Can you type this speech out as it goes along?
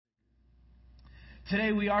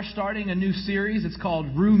Today we are starting a new series. It's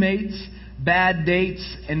called Roommates, Bad Dates,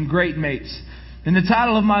 and Great Mates. And the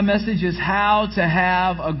title of my message is How to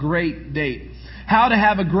Have a Great Date. How to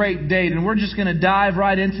have a great date. And we're just going to dive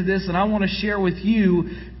right into this. And I want to share with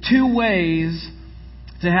you 2 ways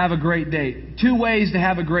to have a great date. 2 ways to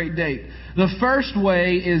have a great date. The first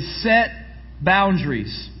way is set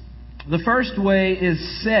boundaries. The first way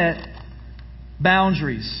is set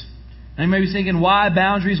boundaries. And you may be thinking, why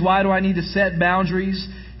boundaries? Why do I need to set boundaries?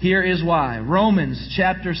 Here is why. Romans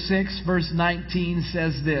chapter 6 verse 19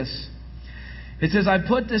 says this. It says, I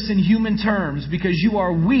put this in human terms because you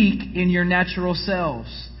are weak in your natural selves.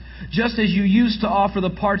 Just as you used to offer the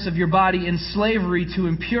parts of your body in slavery to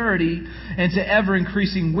impurity and to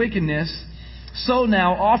ever-increasing wickedness, so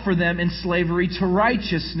now offer them in slavery to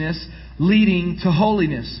righteousness, leading to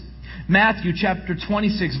holiness. Matthew chapter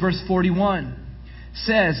 26 verse 41.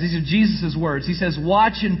 Says, these are Jesus' words, he says,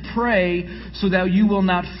 watch and pray so that you will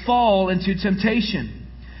not fall into temptation.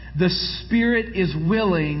 The spirit is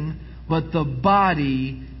willing, but the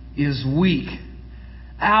body is weak.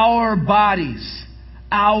 Our bodies,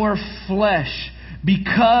 our flesh,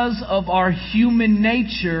 because of our human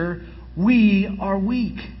nature, we are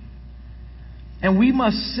weak. And we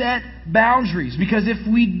must set boundaries, because if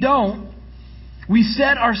we don't, we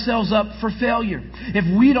set ourselves up for failure.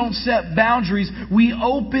 If we don't set boundaries, we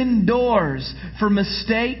open doors for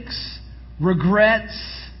mistakes, regrets,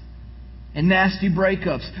 and nasty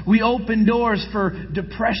breakups. We open doors for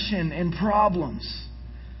depression and problems.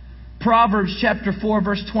 Proverbs chapter 4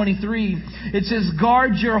 verse 23, it says,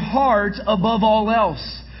 guard your heart above all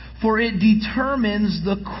else, for it determines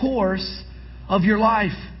the course of your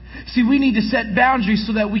life. See, we need to set boundaries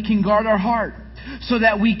so that we can guard our heart, so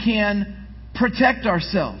that we can protect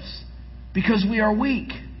ourselves, because we are weak.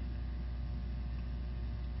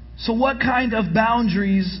 So what kind of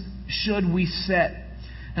boundaries should we set?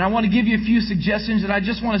 And I want to give you a few suggestions, and I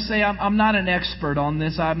just want to say I'm not an expert on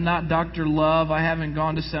this. I'm not Dr. Love. I haven't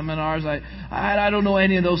gone to seminars. I don't know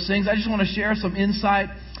any of those things. I just want to share some insight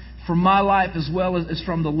from my life as well as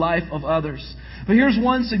from the life of others. But here's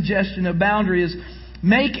one suggestion. A boundary is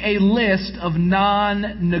make a list of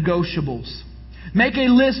non-negotiables. Make a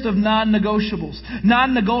list of non-negotiables.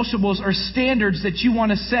 Non-negotiables are standards that you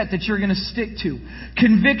want to set, that you're going to stick to.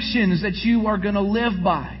 Convictions that you are going to live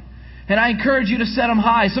by. And I encourage you to set them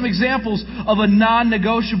high. Some examples of a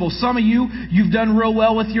non-negotiable. Some of you've done real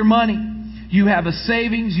well with your money. You have a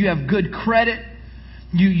savings. You have good credit.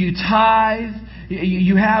 You tithe.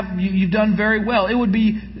 You've done very well. It would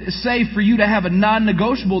be safe for you to have a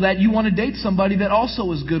non-negotiable that you want to date somebody that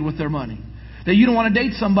also is good with their money. That you don't want to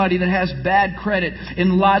date somebody that has bad credit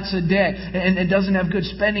and lots of debt and doesn't have good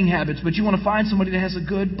spending habits, but you want to find somebody that has a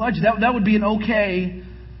good budget. That would be an okay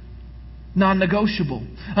non-negotiable.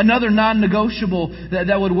 Another non-negotiable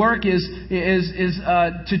that would work is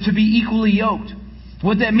to be equally yoked.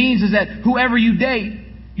 What that means is that whoever you date,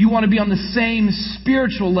 you want to be on the same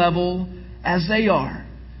spiritual level as they are.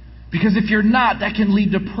 Because if you're not, that can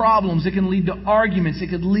lead to problems. It can lead to arguments.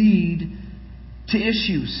 It could lead to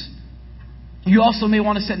issues. You also may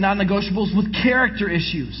want to set non-negotiables with character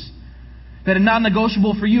issues. That a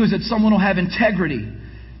non-negotiable for you is that someone will have integrity,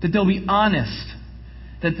 that they'll be honest,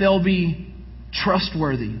 that they'll be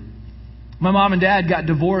trustworthy. My mom and dad got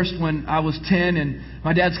divorced when I was 10, and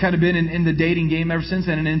my dad's kind of been in the dating game ever since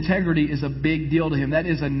then, and integrity is a big deal to him. That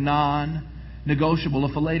is a non-negotiable.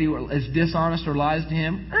 If a lady is dishonest or lies to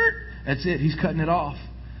him, that's it. He's cutting it off.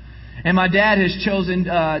 And my dad has chosen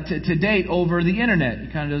to date over the internet.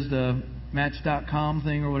 He kind of does the Match.com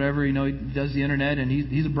thing or whatever. He does the internet, and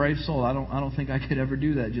he's a brave soul. I don't think I could ever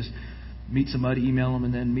do that. Just meet somebody, email them,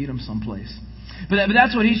 and then meet them someplace. But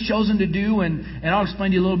that's what he's chosen to do, and I'll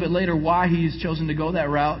explain to you a little bit later why he's chosen to go that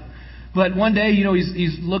route. But one day,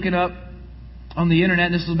 he's looking up on the internet,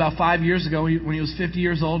 and this was about 5 years ago when he was 50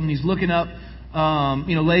 years old, and he's looking up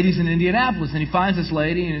ladies in Indianapolis, and he finds this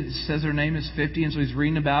lady, and it says her name is 50, and so he's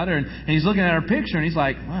reading about her, and he's looking at her picture, and he's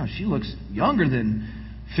like, wow, she looks younger than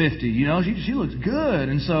 50, she looks good.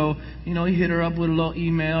 And so, he hit her up with a little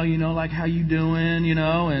email, like, how you doing,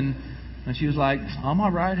 and she was like, I'm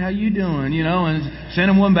all right, how you doing, and sent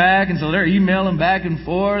him one back. And so they're emailing back and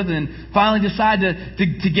forth, and finally decide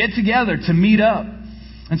to get together, to meet up.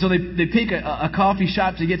 And so they pick a coffee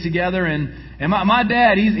shop to get together, and my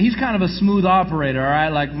dad, he's kind of a smooth operator, all right?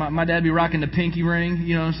 Like, my dad be rocking the pinky ring,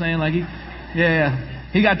 you know what I'm saying? Like,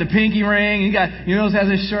 he got the pinky ring. He got, has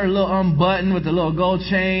his shirt a little unbuttoned with the little gold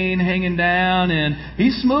chain hanging down, and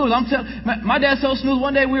he's smooth. I'm telling, my dad's so smooth.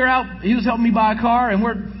 One day we were out, he was helping me buy a car, and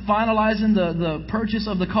we're finalizing the purchase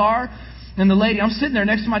of the car, And the lady, I'm sitting there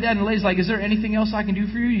next to my dad, and the lady's like, is there anything else I can do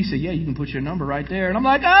for you? He said, yeah, you can put your number right there. And I'm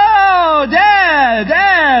like, oh,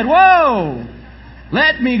 Dad, whoa.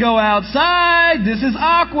 Let me go outside. This is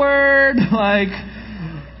awkward. Like,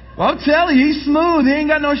 well, I'm telling you, he's smooth. He ain't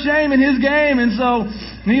got no shame in his game. And so,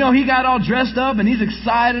 he got all dressed up, and he's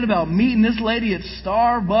excited about meeting this lady at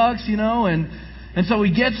Starbucks, and so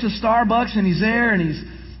he gets to Starbucks, and he's there, and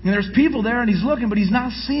there's people there, and he's looking, but he's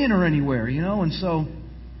not seeing her anywhere, and so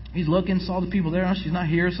he's looking, saw the people there. Oh, she's not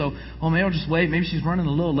here, so, maybe I'll just wait. Maybe she's running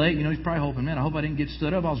a little late. He's probably hoping, man, I hope I didn't get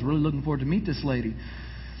stood up. I was really looking forward to meet this lady.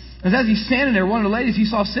 And as he's standing there, one of the ladies he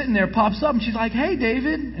saw sitting there pops up, and she's like, hey,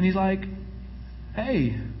 David. And he's like,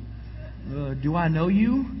 hey, do I know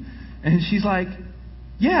you? And she's like,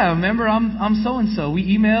 yeah, remember, I'm so-and-so.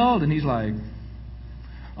 We emailed. And he's like,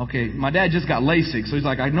 okay, my dad just got LASIK. So he's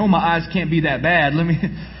like, I know my eyes can't be that bad.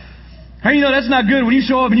 How do you know that's not good when you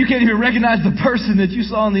show up and you can't even recognize the person that you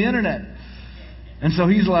saw on the internet? And so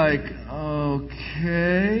he's like,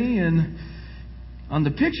 okay. And on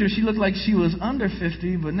the picture, she looked like she was under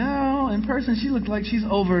 50, but now in person, she looked like she's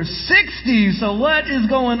over 60. So what is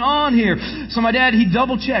going on here? So my dad, he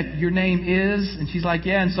double-checked, your name is? And she's like,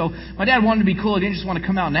 yeah. And so my dad wanted to be cool. He didn't just want to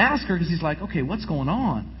come out and ask her because he's like, okay, what's going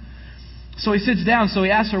on? So he sits down. So he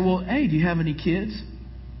asks her, well, hey, do you have any kids?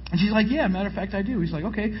 And she's like, yeah, matter of fact, I do. He's like,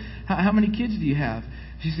 okay, how many kids do you have?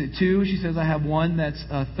 She said, 2. She says, I have one that's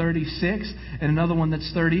 36 and another one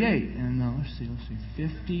that's 38. And let's see.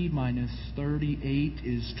 50 minus 38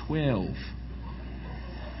 is 12.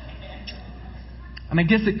 And I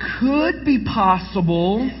guess it could be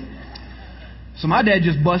possible. So my dad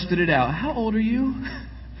just busted it out. How old are you?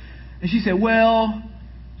 And she said, well,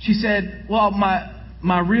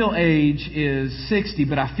 my real age is 60,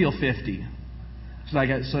 but I feel 50. She's like,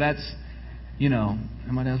 so that's,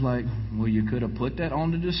 and my dad's like, well, you could have put that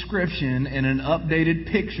on the description in an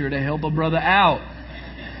updated picture to help a brother out.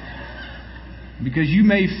 Because you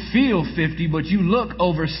may feel 50, but you look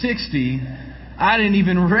over 60. I didn't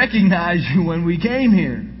even recognize you when we came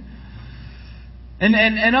here.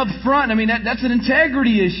 And up front, that's an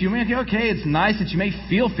integrity issue. Okay, it's nice that you may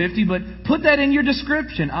feel 50, but put that in your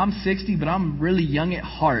description. I'm 60, but I'm really young at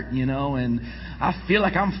heart, and I feel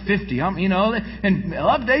like I'm 50. And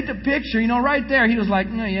update the picture, right there. He was like,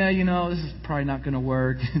 this is probably not going to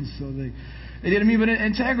work. And so they did me. But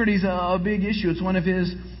integrity is a big issue. It's one of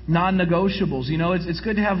his non-negotiables. It's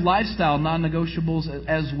good to have lifestyle non-negotiables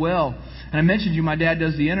as well. And I mentioned my dad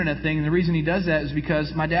does the internet thing. And the reason he does that is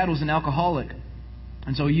because my dad was an alcoholic.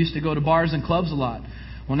 And so he used to go to bars and clubs a lot.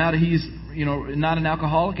 Well, now that he's, not an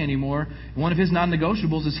alcoholic anymore, one of his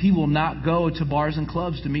non-negotiables is he will not go to bars and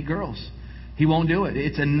clubs to meet girls. He won't do it.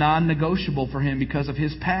 It's a non-negotiable for him because of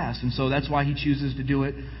his past. And so that's why he chooses to do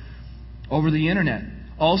it over the internet.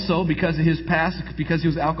 Also, because of his past, because he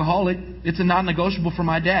was alcoholic, it's a non-negotiable for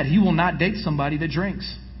my dad. He will not date somebody that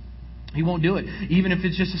drinks. He won't do it. Even if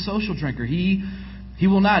it's just a social drinker. He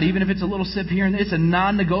will not, even if it's a little sip here and there. It's a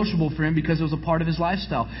non-negotiable for him because it was a part of his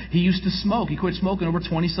lifestyle. He used to smoke. He quit smoking over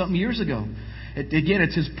 20-something years ago. Again,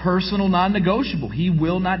 it's his personal non-negotiable. He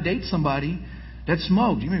will not date somebody that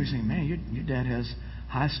smoked. You may be saying, man, your dad has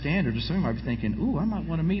high standards. Or some of you might be thinking, ooh, I might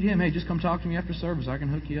want to meet him. Hey, just come talk to me after service. I can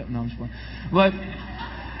hook you up. No, I'm just playing. But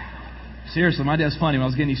seriously, my dad's funny. When I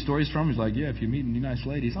was getting these stories from him, he's like, yeah, if you're meeting nice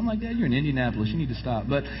ladies. I'm like, Dad, you're in Indianapolis. You need to stop.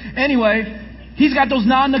 But anyway, he's got those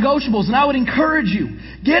non-negotiables, and I would encourage you,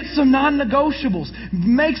 get some non-negotiables,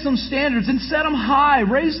 make some standards, and set them high,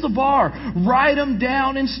 raise the bar, write them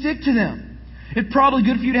down, and stick to them. It's probably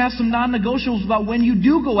good for you to have some non-negotiables about when you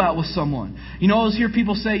do go out with someone. I always hear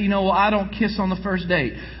people say, well, I don't kiss on the first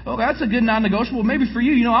date. Okay, that's a good non-negotiable. Maybe for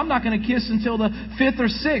you, I'm not going to kiss until the 5th or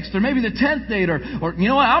 6th, or maybe the 10th date, or you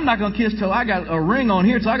know what, I'm not going to kiss till I got a ring on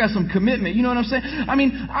here, till I got some commitment. You know what I'm saying?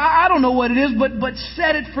 I don't know what it is, but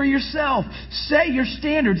set it for yourself. Set your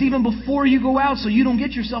standards even before you go out so you don't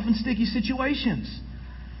get yourself in sticky situations.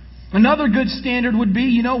 Another good standard would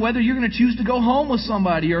be, whether you're going to choose to go home with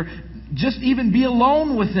somebody or just even be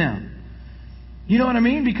alone with them. You know what I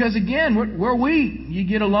mean? Because again, we're weak. You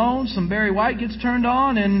get alone, some Barry White gets turned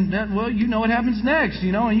on, and you know what happens next,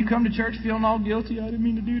 and you come to church feeling all guilty. I didn't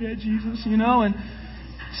mean to do that, Jesus, and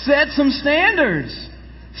set some standards.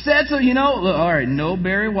 Set some, look, all right, no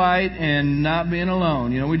Barry White and not being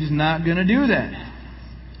alone. We're just not going to do that.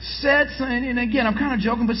 Set some, and again, I'm kind of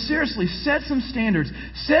joking, but seriously, set some standards.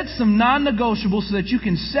 Set some non-negotiables so that you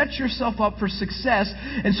can set yourself up for success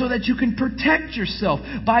and so that you can protect yourself.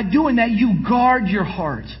 By doing that, you guard your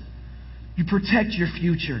heart. You protect your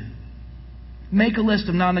future. Make a list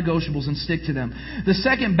of non-negotiables and stick to them. The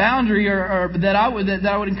second boundary that I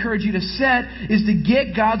would encourage you to set is to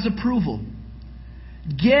get God's approval.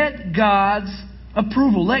 Get God's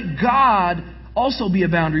approval. Let God also be a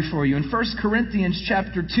boundary for you. In 1 Corinthians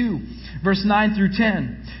chapter 2, verse 9 through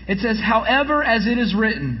 10, it says, however, as it is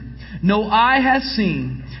written, no eye has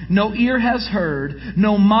seen, no ear has heard,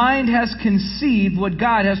 no mind has conceived what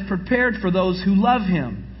God has prepared for those who love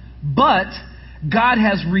Him. But God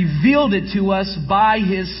has revealed it to us by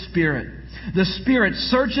His Spirit. The Spirit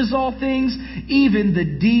searches all things, even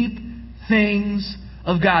the deep things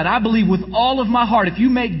of God. I believe with all of my heart, if you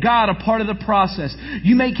make God a part of the process,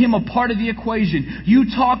 you make Him a part of the equation, you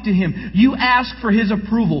talk to Him, you ask for His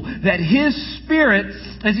approval, that His Spirit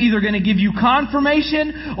is either going to give you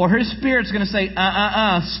confirmation or His Spirit's going to say,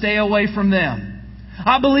 stay away from them.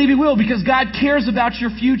 I believe He will, because God cares about your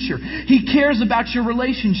future. He cares about your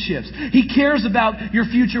relationships. He cares about your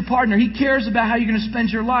future partner. He cares about how you're going to spend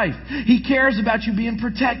your life. He cares about you being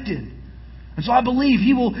protected. And so I believe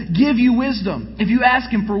He will give you wisdom if you ask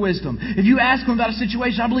Him for wisdom. If you ask Him about a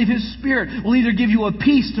situation, I believe His Spirit will either give you a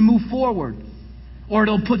peace to move forward, or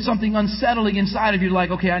it'll put something unsettling inside of you like,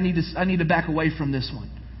 okay, I need to back away from this one.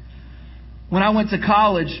 When I went to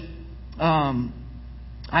college,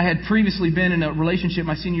 I had previously been in a relationship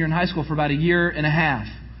my senior year in high school for about a year and a half.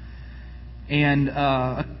 And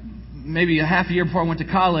maybe a half a year before I went to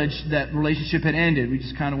college, that relationship had ended. We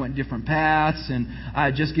just kind of went different paths, and I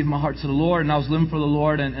had just given my heart to the Lord, and I was living for the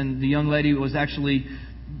Lord, and the young lady was actually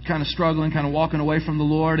kind of struggling, kind of walking away from the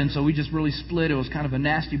Lord, and so we just really split. It was kind of a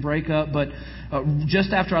nasty breakup, but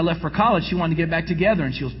just after I left for college, she wanted to get back together,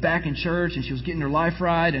 and she was back in church, and she was getting her life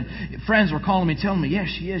right, and friends were calling me, telling me, yes,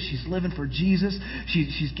 she is. She's living for Jesus.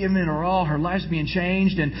 She's giving it her all. Her life's being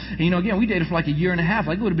changed, and again, we dated for like a year and a half.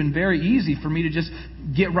 Like, it would have been very easy for me to just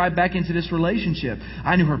get right back into this relationship.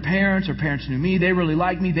 I knew her parents knew me. They really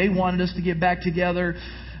liked me. They wanted us to get back together.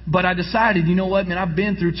 But I decided, you know what, man, I've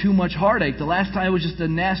been through too much heartache. The last time it was just a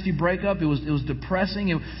nasty breakup. It was depressing.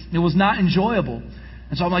 It was not enjoyable.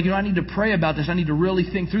 And so I'm like, I need to pray about this. I need to really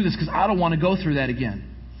think through this, because I don't want to go through that again.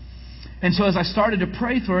 And so as I started to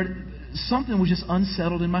pray through it, something was just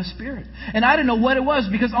unsettled in my spirit. And I didn't know what it was,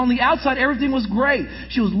 because on the outside, everything was great.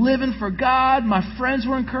 She was living for God. My friends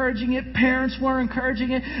were encouraging it. Parents were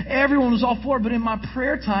encouraging it. Everyone was all for it. But in my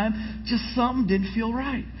prayer time, just something didn't feel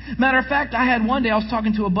right. Matter of fact, I had one day, I was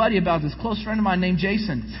talking to a buddy about this, close friend of mine named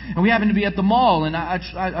Jason. And we happened to be at the mall, and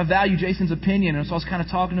I value Jason's opinion. And so I was kind of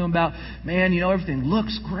talking to him about, man, everything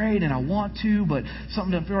looks great, and I want to, but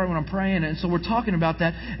something doesn't feel right when I'm praying. And so we're talking about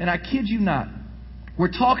that. And I kid you not, we're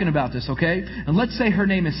talking about this, okay? And let's say her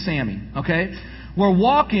name is Sammy, okay? We're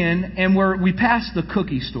walking, and we pass the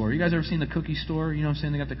cookie store. You guys ever seen the cookie store? You know what I'm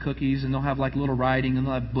saying? They got the cookies, and they'll have like little writing, and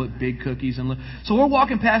they'll have big cookies. So we're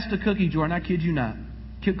walking past the cookie drawer, and I kid you not,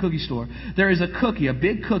 cookie store. There is a cookie, a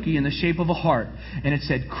big cookie in the shape of a heart, and it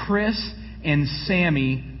said, Chris and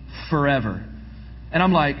Sammy forever. And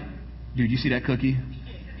I'm like, dude, you see that cookie?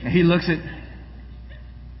 And he looks at,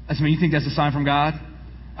 I said, you think that's a sign from God?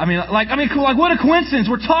 Cool. Like, what a coincidence.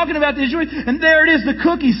 We're talking about this, and there it is, the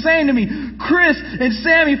cookie saying to me, Chris and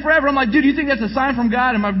Sammy forever. I'm like, dude, you think that's a sign from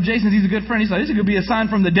God? And Jason's, he's a good friend. He's like, this could be a sign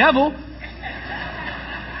from the devil.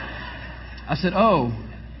 I said, oh.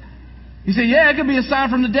 He said, yeah, it could be a sign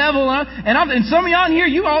from the devil. And some of y'all in here,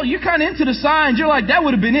 you're kind of into the signs. You're like, that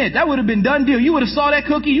would have been it. That would have been done deal. You would have saw that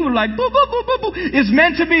cookie. You would have like, boo, boo, boo, boo, boo. It's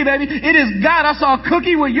meant to be, baby. It is God. I saw a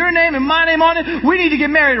cookie with your name and my name on it. We need to get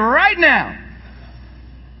married right now.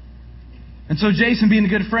 And so Jason, being the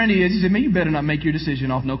good friend he is, he said, man, you better not make your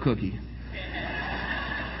decision off no cookie.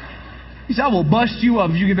 He said, I will bust you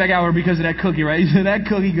up if you get back out here because of that cookie, right? He said, that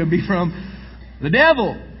cookie could be from the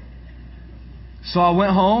devil. So I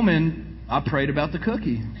went home and I prayed about the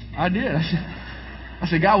cookie. I did. I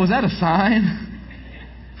said, God, was that a sign?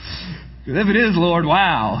 If it is, Lord,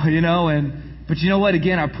 wow. But you know what?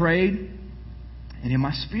 Again, I prayed. And in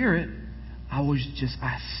my spirit, I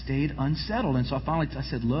stayed unsettled. And so I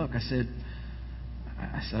said, look, I said,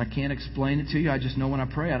 I can't explain it to you. I just know when I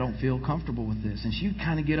pray, I don't feel comfortable with this. And she would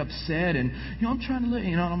kind of get upset. And, I'm trying to live,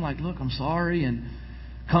 and I'm like, look, I'm sorry. And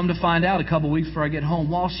come to find out, a couple weeks before I get home,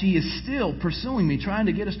 while she is still pursuing me, trying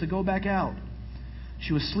to get us to go back out,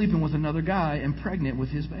 she was sleeping with another guy and pregnant with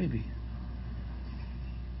his baby.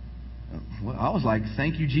 Well, I was like,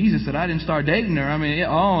 thank you, Jesus, that I didn't start dating her.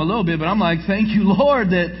 A little bit, but I'm like, thank you, Lord,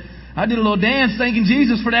 that I did a little dance thanking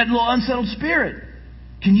Jesus for that little unsettled spirit.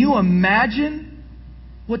 Can you imagine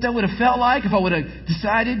what that would have felt like if I would have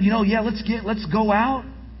decided, let's go out.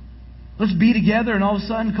 Let's be together. And all of a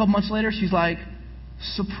sudden, a couple months later, she's like,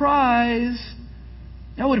 surprise.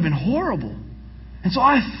 That would have been horrible. And so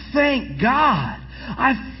I thank God.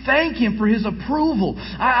 I thank Him for His approval.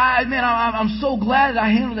 I'm so glad that I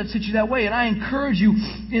handled that situation that way. And I encourage you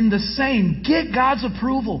in the same. Get God's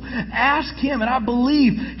approval. Ask Him, and I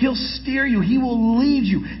believe He'll steer you. He will lead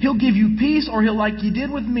you. He'll give you peace, or He'll, like He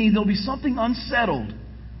did with me, there'll be something unsettled.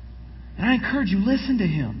 And I encourage you, listen to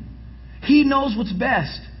Him. He knows what's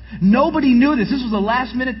best. Nobody knew this. This was a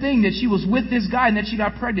last minute thing that she was with this guy and that she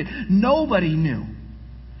got pregnant. Nobody knew.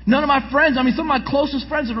 None of my friends, some of my closest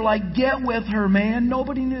friends that are like, get with her, man.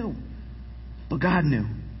 Nobody knew. But God knew.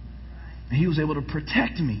 And He was able to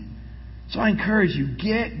protect me. So I encourage you,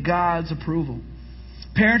 get God's approval.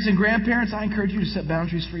 Parents and grandparents, I encourage you to set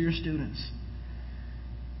boundaries for your students.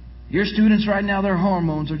 Your students right now, their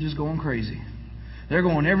hormones are just going crazy. They're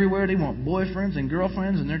going everywhere. They want boyfriends and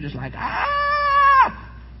girlfriends, and they're just like, ah!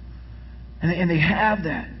 And they have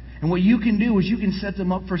that. And what you can do is you can set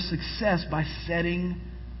them up for success by setting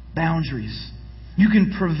boundaries. You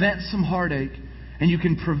can prevent some heartache, and you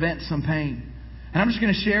can prevent some pain. And I'm just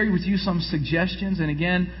going to share with you some suggestions. And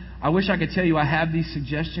again, I wish I could tell you I have these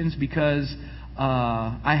suggestions because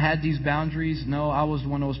I had these boundaries. No, I was the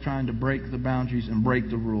one that was trying to break the boundaries and break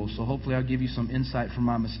the rules. So hopefully I'll give you some insight from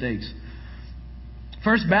my mistakes.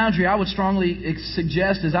 First boundary I would strongly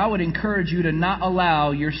suggest is I would encourage you to not allow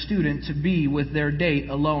your student to be with their date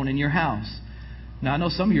alone in your house. Now, I know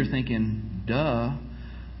some of you are thinking, duh.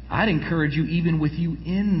 I'd encourage you even with you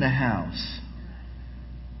in the house.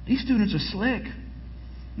 These students are slick.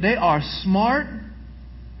 They are smart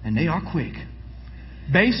and they are quick.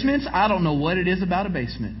 Basements, I don't know what it is about a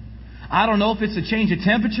basement. I don't know if it's a change of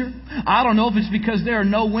temperature. I don't know if it's because there are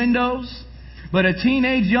no windows. But a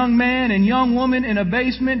teenage young man and young woman in a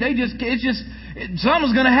basement,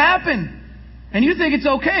 something's going to happen. And you think it's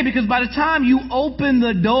okay because by the time you open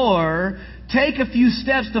the door, take a few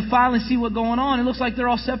steps to finally see what's going on, it looks like they're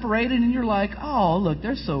all separated and you're like, oh, look,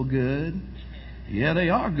 they're so good. Yeah, they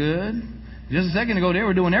are good. Just a second ago, they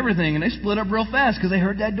were doing everything and they split up real fast because they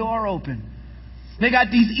heard that door open. They got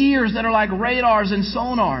these ears that are like radars and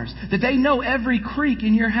sonars, that they know every creak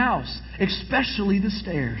in your house, especially the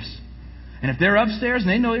stairs. And if they're upstairs and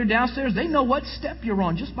they know you're downstairs, they know what step you're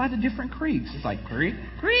on just by the different creaks. It's like creak,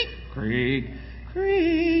 creak, creak,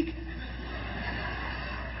 creak.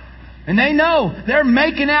 And they know they're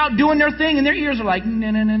making out, doing their thing, and their ears are like, no,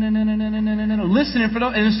 no, no, no, no, no, no, no, no, no, listening for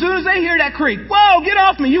those. And as soon as they hear that creak, whoa, get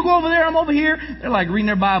off me. You go over there, I'm over here. They're like reading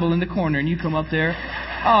their Bible in the corner, and you come up there.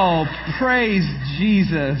 Oh, praise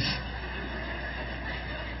Jesus.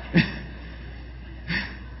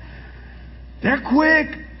 They're quick.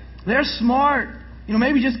 They're smart.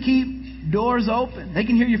 Maybe just keep doors open. They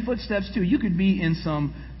can hear your footsteps too. You could be in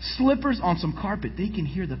some slippers on some carpet. They can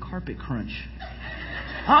hear the carpet crunch.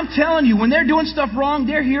 I'm telling you, when they're doing stuff wrong,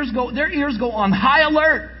 their ears go on high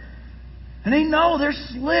alert. And they know they're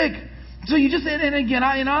slick. So you just, and again,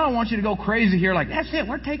 I don't want you to go crazy here like, that's it,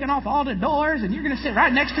 we're taking off all the doors and you're going to sit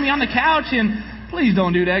right next to me on the couch. And please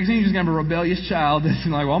don't do that because you're just going to have a rebellious child that's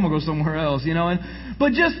like, well, I'm going to go somewhere else,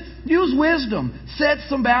 But just use wisdom. Set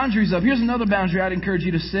some boundaries up. Here's another boundary I'd encourage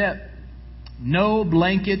you to set. No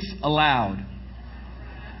blankets allowed.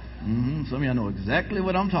 Some of you know exactly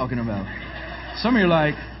what I'm talking about. Some of you are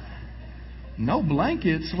like, no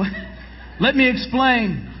blankets? Let me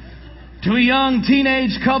explain. To a young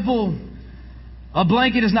teenage couple, a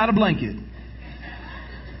blanket is not a blanket.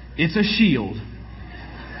 It's a shield.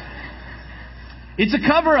 It's a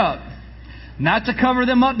cover-up. Not to cover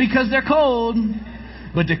them up because they're cold,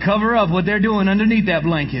 but to cover up what they're doing underneath that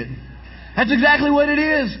blanket. That's exactly what it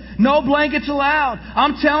is. No blankets allowed.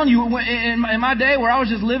 I'm telling you, in my day where I was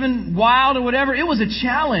just living wild or whatever, it was a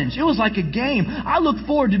challenge. It was like a game. I look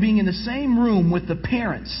forward to being in the same room with the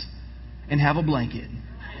parents and have a blanket.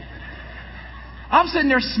 I'm sitting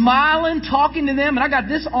there smiling, talking to them, and I got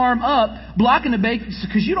this arm up, blocking the blanket,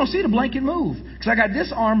 because you don't see the blanket move. Because I got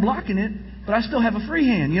this arm blocking it, but I still have a free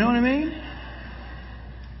hand. You know what I mean?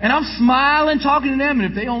 And I'm smiling, talking to them, and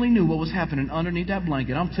if they only knew what was happening underneath that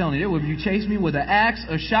blanket, I'm telling you, if you chased me with an axe,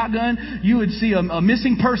 a shotgun, you would see a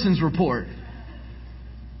missing persons report.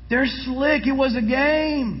 They're slick. It was a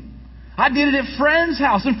game. I did it at friends'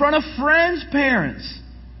 house, in front of friends' parents.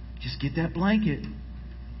 Just get that blanket.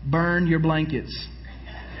 Burn your blankets.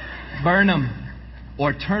 Burn them.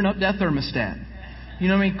 Or turn up that thermostat. You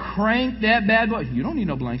know what I mean? Crank that bad boy. You don't need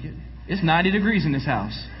no blanket. It's 90 degrees in this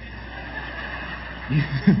house.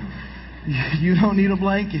 You don't need a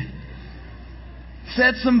blanket.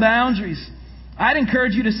 Set some boundaries. I'd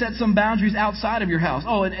encourage you to set some boundaries outside of your house.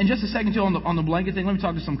 Oh, and just a second too on the blanket thing. Let me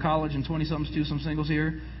talk to some college and 20-somethings too, some singles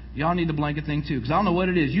here. Y'all need the blanket thing too, because I don't know what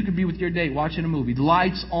it is. You could be with your date watching a movie,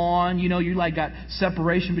 lights on, you like got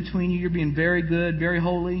separation between you. You're being very good, very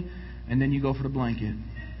holy, and then you go for the blanket.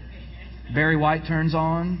 Barry White turns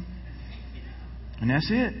on, and that's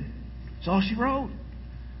it. That's all she wrote.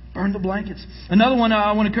 Burn the blankets. Another one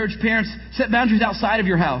I want to encourage parents, set boundaries outside of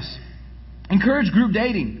your house. Encourage group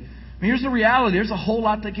dating. Here's the reality. There's a whole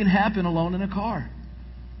lot that can happen alone in a car.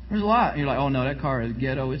 There's a lot. And you're like, oh no, that car is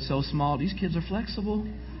ghetto. It's so small. These kids are flexible.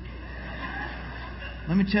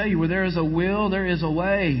 Let me tell you, where there is a will, there is a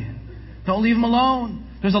way. Don't leave them alone.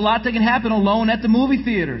 There's a lot that can happen alone at the movie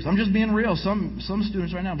theaters. I'm just being real. Some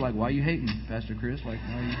students right now are like, why are you hating, Pastor Chris? Like,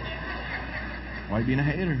 why are you being a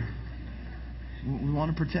hater? We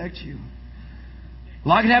want to protect you. A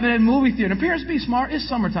lot can happen at a movie theater. And parents, be smart. It's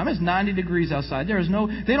summertime. It's 90 degrees outside.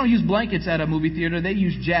 They don't use blankets at a movie theater. They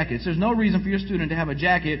use jackets. There's no reason for your student to have a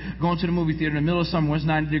jacket going to the movie theater in the middle of summer when it's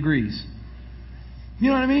 90 degrees. You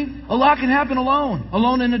know what I mean? A lot can happen alone.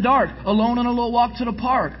 Alone in the dark. Alone on a little walk to the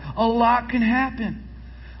park. A lot can happen.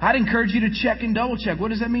 I'd encourage you to check and double check. What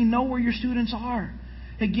does that mean? Know where your students are.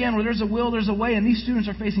 Again, where there's a will, there's a way. And these students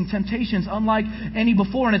are facing temptations unlike any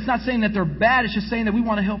before. And it's not saying that they're bad. It's just saying that we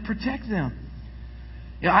want to help protect them.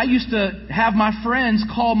 I used to have my friends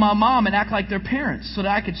call my mom and act like their parents so that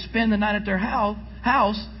I could spend the night at their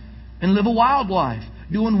house and live a wild life,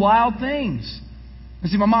 doing wild things.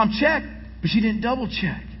 And see, my mom checked, but she didn't double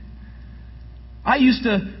check. I used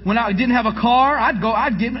to, when I didn't have a car, I'd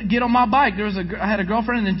get on my bike. I had a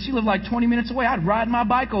girlfriend, and she lived like 20 minutes away. I'd ride my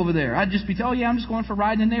bike over there. I'd just be telling, I'm just going for a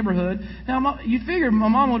ride in the neighborhood. Now, you'd figure my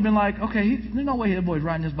mom would have been like, okay, there's no way that boy's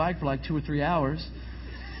riding his bike for like 2 or 3 hours.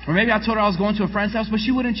 Or maybe I told her I was going to a friend's house, but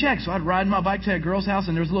she wouldn't check. So I'd ride my bike to that girl's house,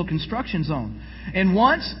 and there was a little construction zone. And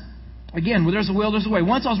once, again, where there's a will, there's a way.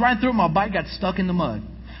 Once I was riding through it, my bike got stuck in the mud.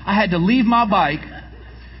 I had to leave my bike,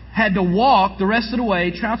 had to walk the rest of the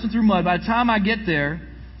way, trouncing through mud. By the time I get there,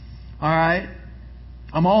 all right,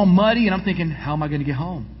 I'm all muddy, and I'm thinking, how am I going to get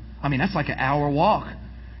home? I mean, that's like an hour walk.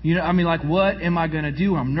 Like, what am I going to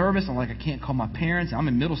do? I'm nervous. I'm like, I can't call my parents. I'm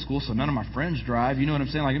in middle school, so none of my friends drive. You know what I'm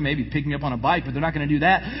saying? Like, maybe pick me up on a bike, but they're not going to do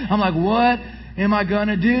that. I'm like, what am I going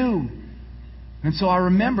to do? And so I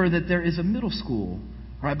remember that there is a middle school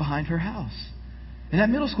right behind her house. And that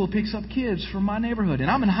middle school picks up kids from my neighborhood. And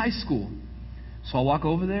I'm in high school. So I walk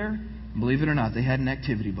over there. And believe it or not, they had an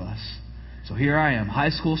activity bus. So here I am, high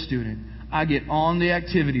school student. I get on the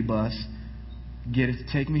activity bus, get it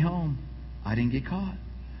to take me home. I didn't get caught.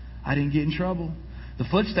 I didn't get in trouble. The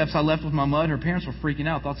footsteps I left with my mud, her parents were freaking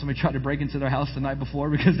out. Thought somebody tried to break into their house the night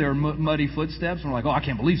before because there were muddy footsteps. And we're like, oh, I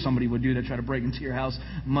can't believe somebody would do that, try to break into your house,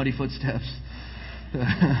 muddy footsteps.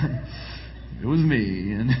 It was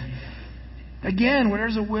me. And again, where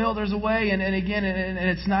there's a will, there's a way. And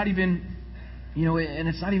it's not even, and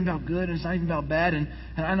it's not even about good, and it's not even about bad. And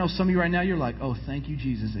I know some of you right now, you're like, oh, thank you,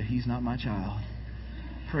 Jesus, that he's not my child.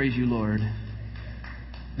 Praise you, Lord.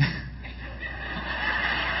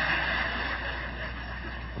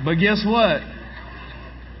 But guess what?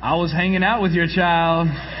 I was hanging out with your child.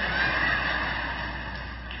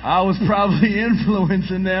 I was probably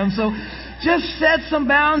influencing them. So just set some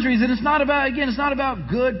boundaries. And it's not about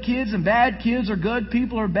good kids and bad kids or good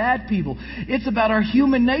people or bad people. It's about our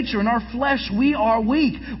human nature and our flesh. We are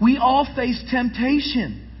weak. We all face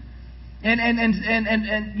temptation. And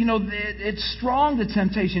it's strong, the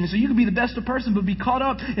temptation. And so you can be the best of person, but be caught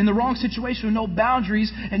up in the wrong situation with no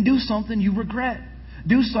boundaries and do something you regret.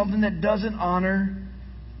 Do something that doesn't honor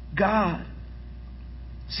God.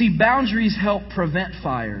 See, boundaries help prevent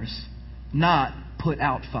fires, not put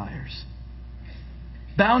out fires.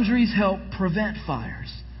 Boundaries help prevent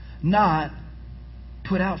fires, not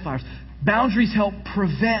put out fires. Boundaries help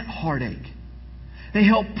prevent heartache. They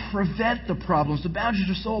help prevent the problems. The boundaries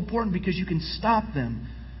are so important because you can stop them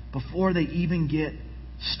before they even get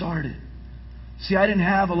started. See, I didn't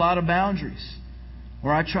have a lot of boundaries,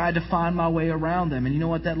 or I tried to find my way around them. And you know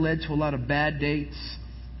what? That led to a lot of bad dates,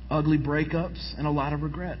 ugly breakups, and a lot of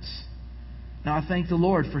regrets. Now, I thank the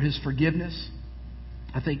Lord for His forgiveness.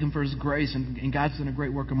 I thank Him for His grace, and God's done a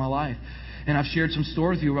great work in my life. And I've shared some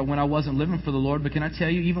stories with you about when I wasn't living for the Lord. But can I tell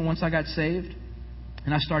you, even once I got saved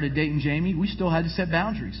and I started dating Jamie, we still had to set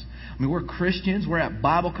boundaries. I mean, we're Christians. We're at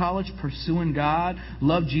Bible college, pursuing God,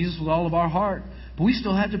 love Jesus with all of our heart. But we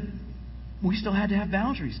still had to have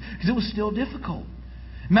boundaries because it was still difficult.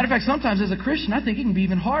 Matter of fact, sometimes as a Christian, I think it can be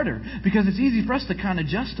even harder because it's easy for us to kind of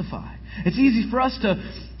justify. It's easy for us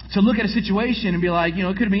to look at a situation and be like,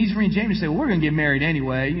 it could have been easy for me and Jamie to say, well, we're going to get married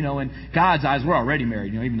anyway. In God's eyes, we're already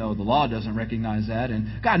married, even though the law doesn't recognize that.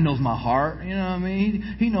 And God knows my heart, you know what I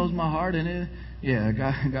mean? He knows my heart. And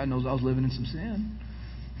God knows I was living in some sin.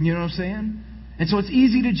 You know what I'm saying? And so it's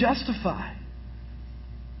easy to justify.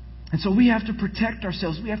 And so we have to protect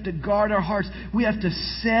ourselves. We have to guard our hearts. We have to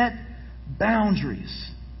set boundaries.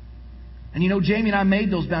 And Jamie and I made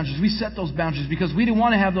those boundaries. We set those boundaries because we didn't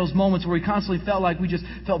want to have those moments where we constantly felt like we just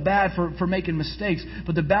felt bad for making mistakes.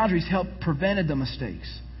 But the boundaries helped prevented the mistakes.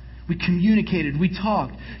 We communicated. We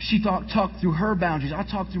talked. She talked through her boundaries. I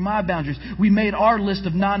talked through my boundaries. We made our list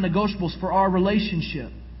of non-negotiables for our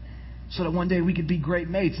relationship so that one day we could be great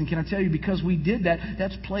mates. And can I tell you, because we did that,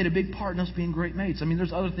 that's played a big part in us being great mates. I mean,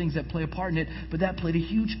 there's other things that play a part in it, but that played a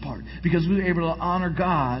huge part because we were able to honor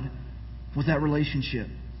God with that relationship.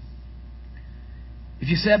 If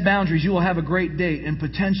you set boundaries, you will have a great date and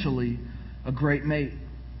potentially a great mate.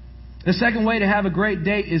 The second way to have a great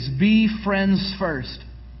date is be friends first.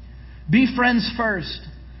 Be friends first.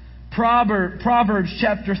 Proverbs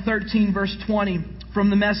chapter 13, verse 20 from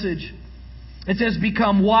the Message. It says,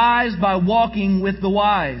 become wise by walking with the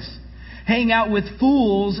wise. Hang out with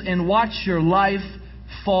fools and watch your life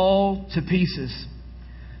fall to pieces.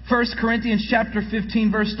 1 Corinthians chapter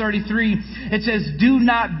 15, verse 33, it says, do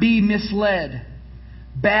not be misled.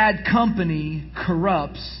 Bad company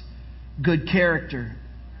corrupts good character.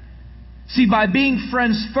 See, by being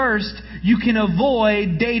friends first, you can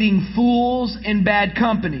avoid dating fools and bad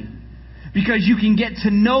company. Because you can get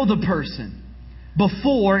to know the person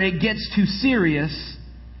before it gets too serious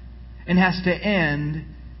and has to end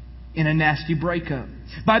in a nasty breakup.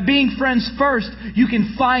 By being friends first, you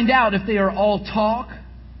can find out if they are all talk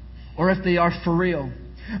or if they are for real.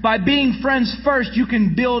 By being friends first, you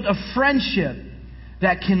can build a friendship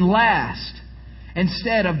that can last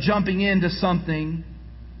instead of jumping into something,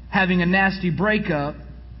 having a nasty breakup,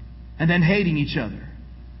 and then hating each other.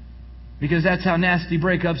 Because that's how nasty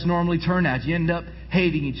breakups normally turn out. You end up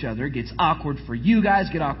hating each other. It gets awkward for you guys,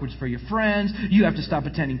 get awkward for your friends. You have to stop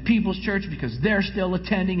attending people's church because they're still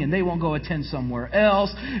attending and they won't go attend somewhere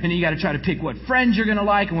else. And then you got to try to pick what friends you're going to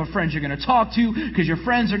like and what friends you're going to talk to because your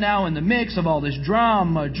friends are now in the mix of all this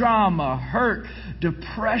drama, hurt,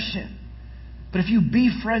 depression. But if you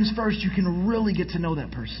be friends first, you can really get to know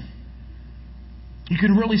that person. You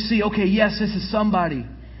can really see, okay, yes, this is somebody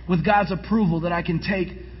with God's approval that I can take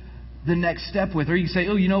the next step with. Or you can say,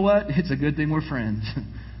 oh, you know what? It's a good thing we're friends.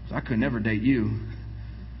 So I could never date you.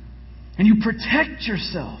 And you protect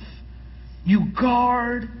yourself. You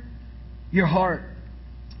guard your heart.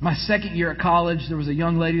 My second year at college, there was a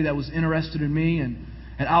young lady that was interested in me, and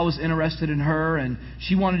I was interested in her, and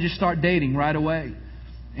she wanted to start dating right away.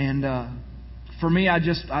 And for me, I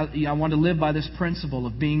wanted to live by this principle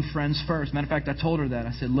of being friends first. Matter of fact, I told her that.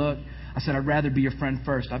 I said, look, I'd rather be your friend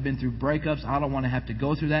first. I've been through breakups. I don't want to have to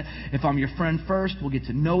go through that. If I'm your friend first, we'll get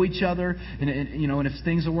to know each other. And if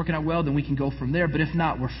things are working out well, then we can go from there. But if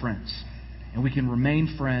not, we're friends. And we can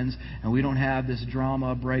remain friends. And we don't have this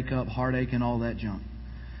drama, breakup, heartache, and all that junk.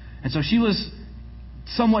 And so she was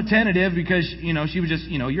somewhat tentative because, she was just,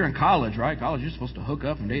 you're in college, right? College, you're supposed to hook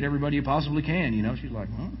up and date everybody you possibly can. She's like,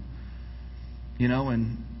 huh?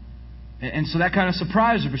 And so that kind of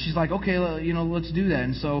surprised her. But she's like, okay, let's do that.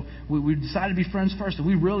 And so we decided to be friends first. And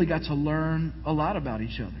we really got to learn a lot about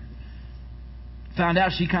each other. Found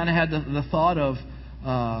out she kind of had the thought of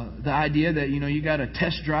the idea that, you got to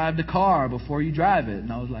test drive the car before you drive it.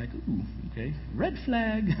 And I was like, ooh, okay, red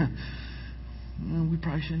flag. We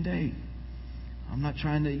probably shouldn't date. I'm not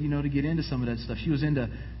trying to, to get into some of that stuff. She was into,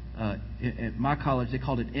 at my college, they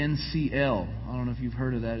called it NCL. I don't know if you've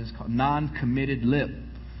heard of that. It's called non-committed lip.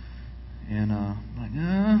 And I'm like,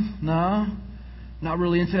 no, not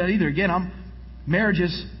really into that either. Again,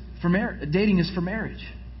 dating is for marriage.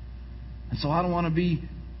 And so I don't want to be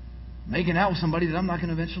making out with somebody that I'm not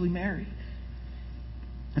going to eventually marry.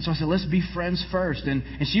 And so I said, let's be friends first. And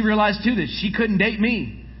she realized, too, that she couldn't date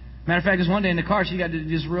me. Matter of fact, this one day in the car, she got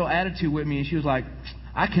this real attitude with me. And she was like,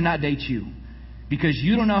 I cannot date you because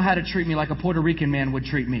you don't know how to treat me like a Puerto Rican man would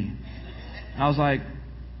treat me. And I was like,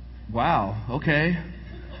 wow, okay.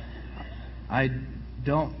 I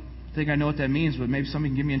don't think I know what that means, but maybe somebody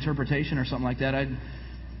can give me interpretation or something like that.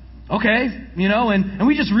 Okay, and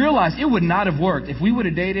we just realized it would not have worked. If we would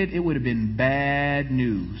have dated, it would have been bad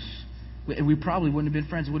news. We probably wouldn't have been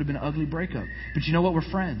friends. It would have been an ugly breakup. But you know what?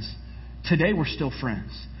 We're friends. Today, we're still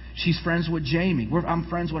friends. She's friends with Jamie. I'm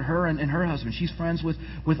friends with her and her husband. She's friends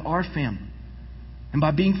with our family. And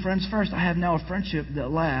by being friends first, I have now a friendship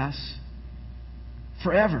that lasts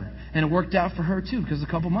forever. And it worked out for her too, because a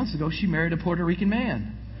couple months ago she married a Puerto Rican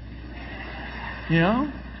man.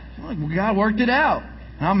 God worked it out.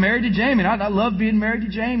 And I'm married to Jamie, and I love being married to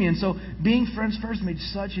Jamie. And so being friends first made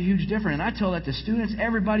such a huge difference. And I tell that to students,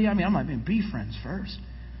 everybody. I'm like, man, be friends first.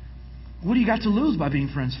 What do you got to lose by being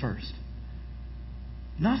friends first?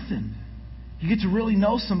 Nothing. You get to really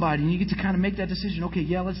know somebody, and you get to kind of make that decision. Okay,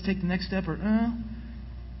 yeah, let's take the next step, or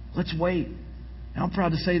let's wait. And I'm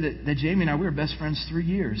proud to say that Jamie and I, we were best friends 3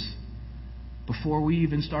 years before we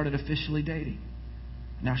even started officially dating.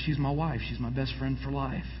 Now she's my wife. She's my best friend for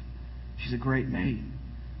life. She's a great mate.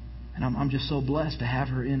 And I'm just so blessed to have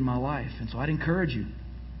her in my life. And so I'd encourage you,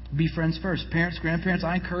 be friends first. Parents, grandparents,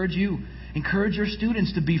 I encourage you. Encourage your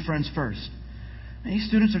students to be friends first. Many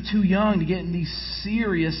students are too young to get in these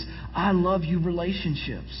serious, I love you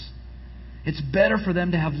relationships. It's better for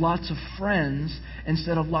them to have lots of friends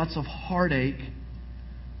instead of lots of heartache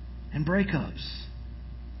and breakups.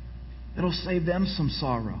 It'll save them some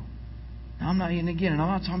sorrow. Now, I'm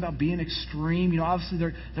not talking about being extreme. Obviously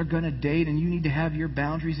they're going to date, and you need to have your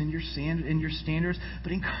boundaries and your standards,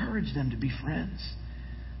 but encourage them to be friends.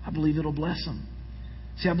 I believe it'll bless them.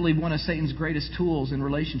 See, I believe one of Satan's greatest tools in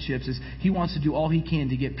relationships is he wants to do all he can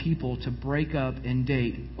to get people to break up and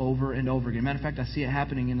date over and over again. Matter of fact, I see it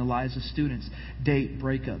happening in the lives of students. Date,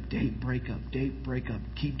 break up, date, break up, date, break up.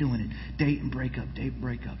 Keep doing it. Date and break up, date,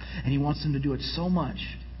 break up. And he wants them to do it so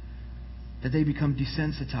much that they become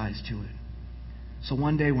desensitized to it. So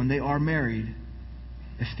one day when they are married,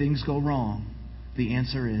 if things go wrong, the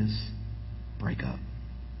answer is break up.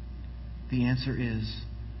 The answer is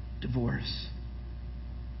divorce.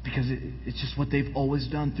 Because it's just what they've always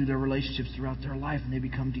done through their relationships throughout their life, and they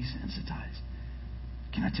become desensitized.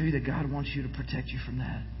 Can I tell you that God wants you to protect you from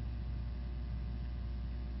that?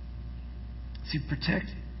 See, protect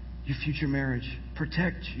your future marriage.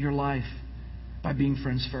 Protect your life by being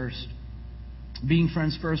friends first. Being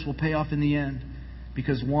friends first will pay off in the end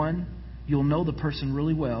because, one, you'll know the person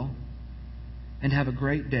really well and have a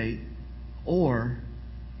great date. Or,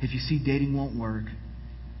 if you see dating won't work,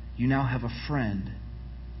 you now have a friend,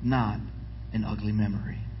 not an ugly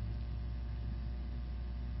memory.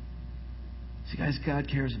 See, guys, God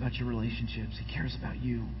cares about your relationships. He cares about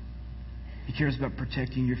you. He cares about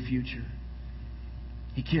protecting your future.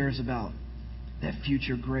 He cares about that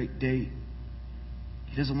future great date.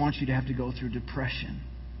 He doesn't want you to have to go through depression,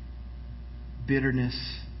 bitterness,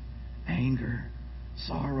 anger,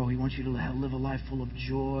 sorrow. He wants you to live a life full of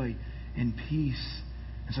joy and peace.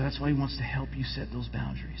 And so that's why He wants to help you set those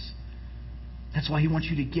boundaries. That's why He wants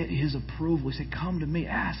you to get His approval. He said, come to me,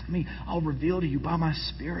 ask me. I'll reveal to you by my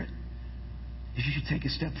Spirit if you should take a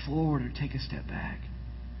step forward or take a step back.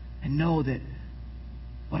 And know that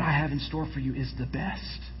what I have in store for you is the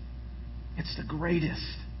best. It's the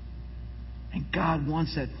greatest. And God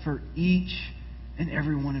wants that for each and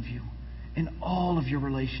every one of you in all of your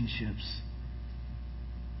relationships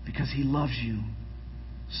because He loves you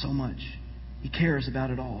so much. He cares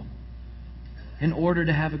about it all. In order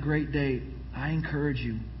to have a great date, I encourage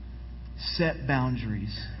you, set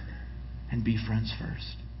boundaries and be friends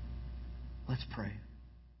first. Let's pray.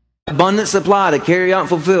 Abundant supply to carry out and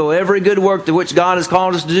fulfill every good work to which God has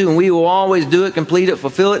called us to do, and we will always do it, complete it,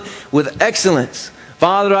 fulfill it with excellence.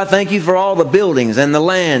 Father, I thank you for all the buildings and the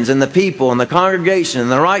lands and the people and the congregation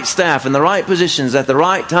and the right staff and the right positions at the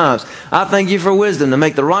right times. I thank you for wisdom to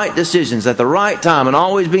make the right decisions at the right time and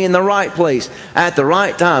always be in the right place at the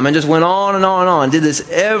right time. And just went on and on and on. Did this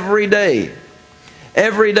every day.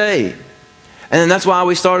 Every day. And that's why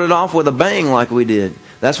we started off with a bang like we did.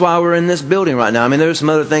 That's why we're in this building right now. I mean, there's some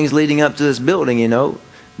other things leading up to this building, you know,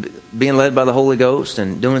 being led by the Holy Ghost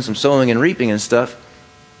and doing some sowing and reaping and stuff.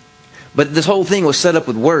 But this whole thing was set up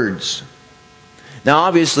with words. Now,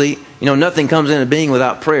 obviously, you know, nothing comes into being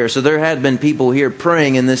without prayer. So there had been people here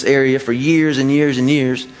praying in this area for years and years and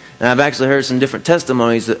years. And I've actually heard some different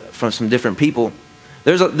testimonies from some different people.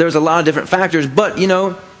 There's a lot of different factors. But, you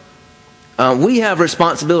know, we have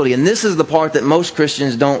responsibility. And this is the part that most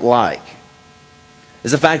Christians don't like.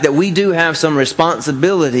 Is the fact that we do have some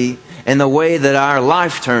responsibility in the way that our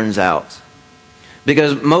life turns out.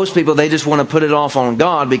 Because most people, they just want to put it off on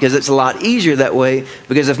God because it's a lot easier that way.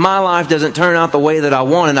 Because if my life doesn't turn out the way that I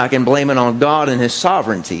want it, I can blame it on God and His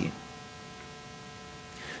sovereignty.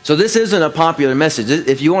 So this isn't a popular message.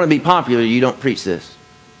 If you want to be popular, you don't preach this.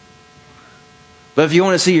 But if you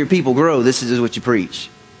want to see your people grow, this is what you preach.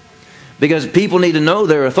 Because people need to know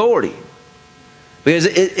their authority. Because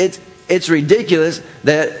it's ridiculous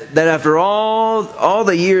that after all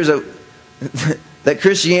the years of that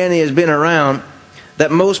Christianity has been around, that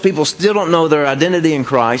most people still don't know their identity in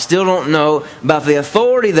Christ, still don't know about the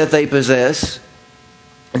authority that they possess,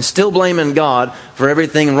 and still blaming God for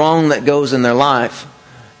everything wrong that goes in their life,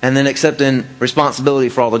 and then accepting responsibility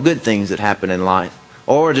for all the good things that happen in life,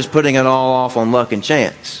 or just putting it all off on luck and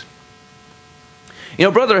chance. You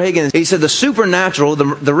know, Brother Hagin, he said the supernatural,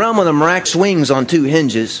 the realm of the miraculous swings on two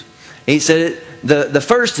hinges. He said the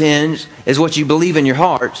first hinge is what you believe in your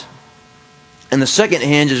heart. And the second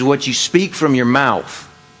hinge is what you speak from your mouth.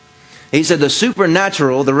 He said the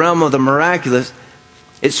supernatural, the realm of the miraculous,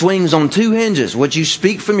 it swings on two hinges. What you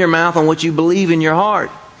speak from your mouth and what you believe in your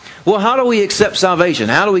heart. Well, how do we accept salvation?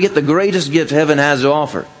 How do we get the greatest gift heaven has to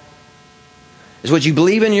offer? It's what you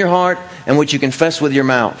believe in your heart and what you confess with your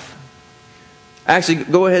mouth. Actually,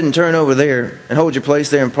 go ahead and turn over there and hold your place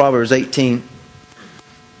there in Proverbs 18.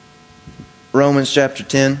 Romans chapter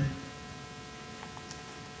 10.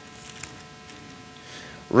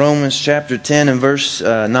 Romans chapter 10 and verse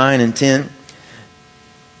 9 and 10.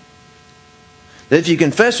 That if you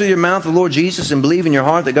confess with your mouth the Lord Jesus and believe in your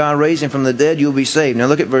heart that God raised him from the dead, you will be saved. Now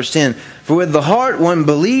look at verse 10. For with the heart one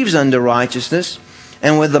believes unto righteousness,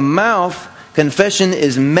 and with the mouth confession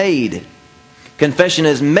is made. Confession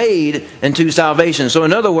is made into salvation. So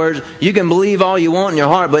in other words, you can believe all you want in your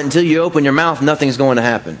heart, but until you open your mouth, nothing's going to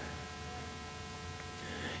happen.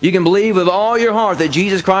 You can believe with all your heart that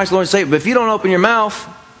Jesus Christ, Lord and Savior, but if you don't open your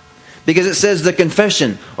mouth, because it says the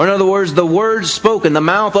confession, or in other words, the words spoken, the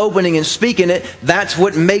mouth opening and speaking it, that's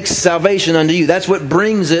what makes salvation unto you. That's what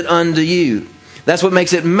brings it unto you. That's what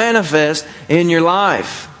makes it manifest in your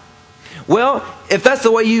life. Well, if that's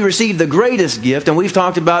the way you receive the greatest gift, and we've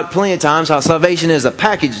talked about plenty of times how salvation is a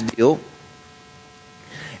package deal.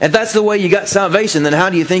 If that's the way you got salvation, then how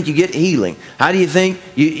do you think you get healing? How do you think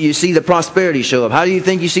you see the prosperity show up? How do you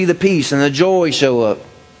think you see the peace and the joy show up?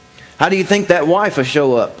 How do you think that wife will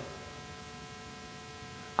show up?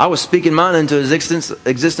 I was speaking mine into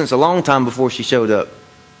existence a long time before she showed up.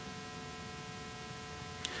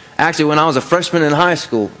 Actually, when I was a freshman in high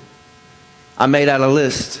school, I made out a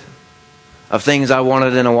list of things I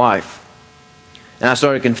wanted in a wife. And I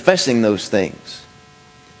started confessing those things.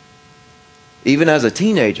 Even as a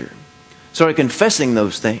teenager, started confessing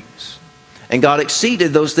those things. And God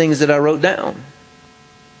exceeded those things that I wrote down.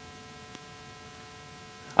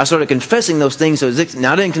 I started confessing those things.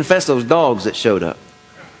 Now, I didn't confess those dogs that showed up.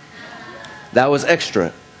 That was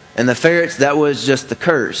extra. And the ferrets, that was just the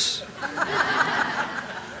curse.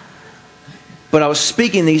 But I was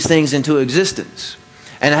speaking these things into existence.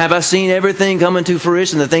 And have I seen everything come into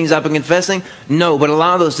fruition, the things I've been confessing? No, but a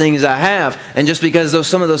lot of those things I have. And just because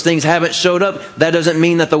some of those things haven't showed up, that doesn't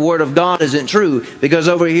mean that the Word of God isn't true. Because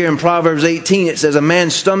over here in Proverbs 18, it says, a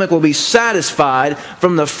man's stomach will be satisfied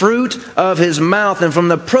from the fruit of his mouth, and from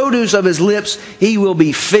the produce of his lips he will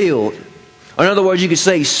be filled. Or in other words, you could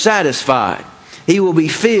say satisfied. He will be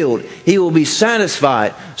filled. He will be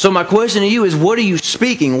satisfied. So my question to you is, what are you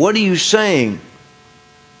speaking? What are you saying?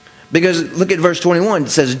 Because look at verse 21. It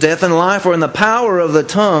says, death and life are in the power of the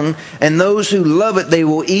tongue, and those who love it, they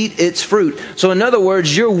will eat its fruit. So in other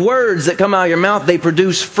words, your words that come out of your mouth, they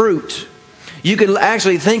produce fruit. You can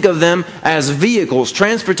actually think of them as vehicles,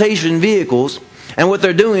 transportation vehicles. And what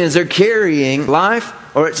they're doing is they're carrying life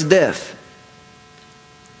or it's death.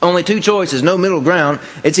 Only two choices, no middle ground.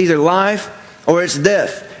 It's either life or it's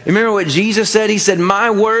death. Remember what Jesus said? He said, my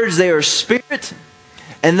words, they are spirit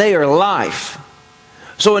and they are life.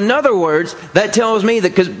 So in other words, that tells me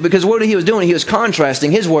that because what he was doing, he was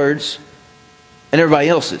contrasting his words and everybody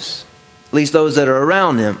else's. At least those that are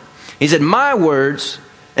around him. He said, my words,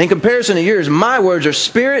 in comparison to yours, my words are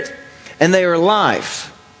spirit and they are life.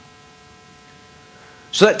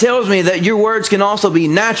 So that tells me that your words can also be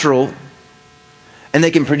natural and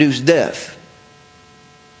they can produce death.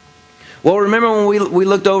 Well, remember when we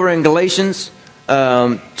looked over in Galatians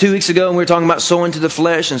 2 weeks ago and we were talking about sowing to the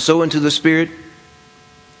flesh and sowing to the spirit?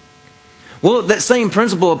 Well, that same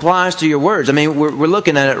principle applies to your words. I mean, we're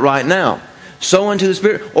looking at it right now. Sowing to the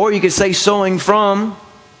spirit, or you could say sowing from.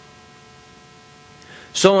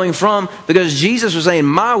 Sowing from, because Jesus was saying,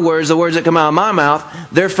 my words, the words that come out of my mouth,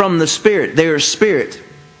 they're from the Spirit. They are spirit.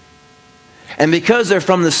 And because they're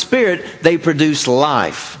from the Spirit, they produce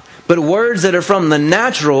life. But words that are from the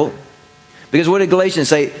natural, because what did Galatians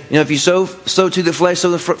say? You know, if you sow to the flesh,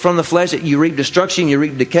 sow from the flesh, you reap destruction, you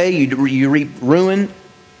reap decay, you reap ruin.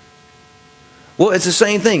 Well, it's the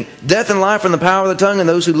same thing. Death and life are in the power of the tongue, and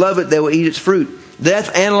those who love it, they will eat its fruit.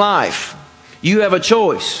 Death and life. You have a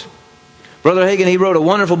choice. Brother Hagin, he wrote a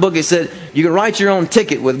wonderful book. He said, you can write your own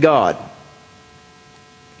ticket with God.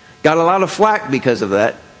 Got a lot of flack because of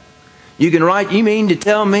that. You mean to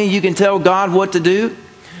tell me you can tell God what to do?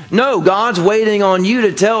 No, God's waiting on you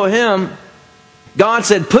to tell Him. God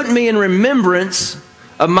said, put me in remembrance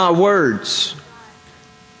of my words.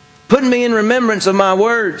 Put me in remembrance of my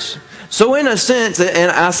words. So in a sense,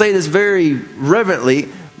 and I say this very reverently,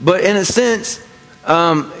 but in a sense,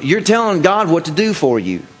 you're telling God what to do for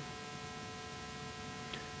you.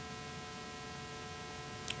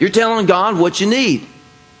 You're telling God what you need.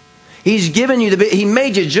 He's given you He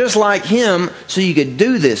made you just like Him so you could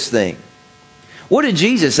do this thing. What did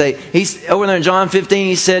Jesus say? He's over there in John 15,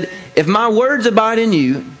 he said, if my words abide in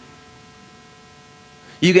you,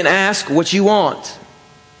 you can ask what you want,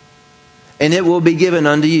 and it will be given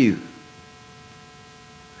unto you.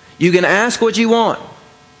 You can ask what you want.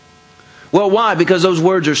 Well, why? Because those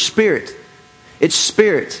words are spirit. It's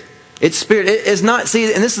spirit. It's spirit. It's not,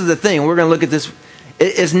 see, and this is the thing, we're going to look at this.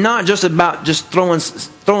 It's not just about just throwing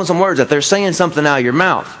some words out there, saying something out of your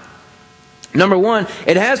mouth. Number one,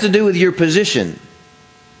 it has to do with your position.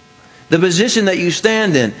 The position that you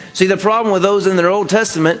stand in. See, the problem with those in the Old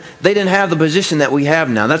Testament, they didn't have the position that we have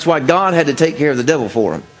now. That's why God had to take care of the devil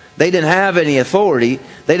for them. They didn't have any authority.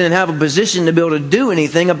 They didn't have a position to be able to do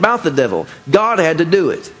anything about the devil. God had to do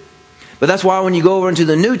it. But that's why when you go over into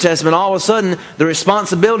the New Testament, all of a sudden, the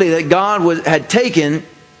responsibility that God had taken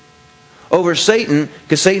over Satan,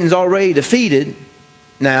 because Satan's already defeated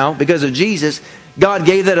now because of Jesus, God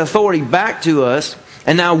gave that authority back to us,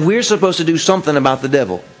 and now we're supposed to do something about the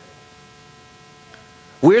devil.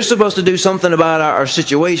 We're supposed to do something about our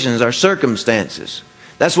situations, our circumstances.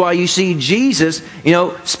 That's why you see Jesus,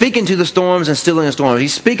 speaking to the storms and stilling the storms.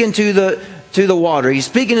 He's speaking to the water. He's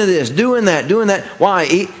speaking to this, doing that. Why?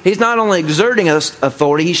 He's not only exerting us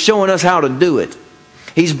authority, He's showing us how to do it.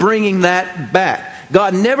 He's bringing that back.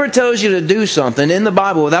 God never tells you to do something in the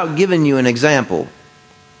Bible without giving you an example.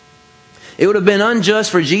 It would have been unjust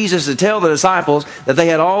for Jesus to tell the disciples that they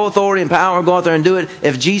had all authority and power to go out there and do it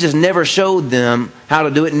if Jesus never showed them how to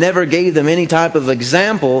do it, never gave them any type of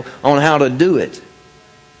example on how to do it.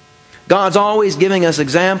 God's always giving us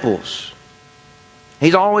examples.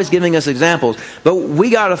 He's always giving us examples. But we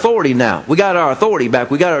got authority now. We got our authority back.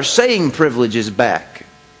 We got our saying privileges back.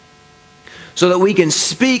 So that we can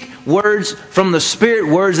speak words from the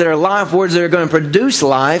Spirit, words that are life, words that are going to produce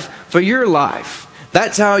life for your life.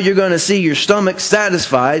 That's how you're going to see your stomach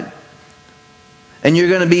satisfied and you're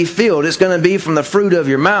going to be filled. It's going to be from the fruit of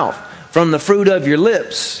your mouth, from the fruit of your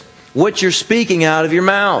lips, what you're speaking out of your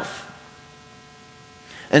mouth.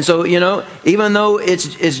 And so, even though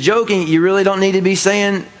it's joking, you really don't need to be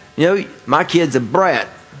saying, my kid's a brat.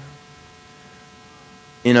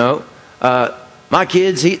 My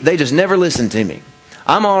kids, they just never listen to me.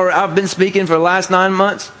 I've been speaking for the last 9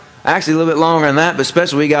 months. Actually, a little bit longer than that, but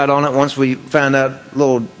especially we got on it once we found out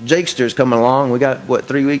little Jakester's coming along. We got,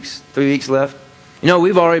 3 weeks left?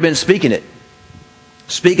 We've already been speaking it.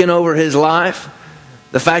 Speaking over his life,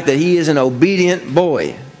 the fact that he is an obedient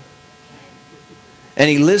boy. And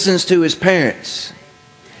he listens to his parents.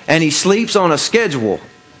 And he sleeps on a schedule.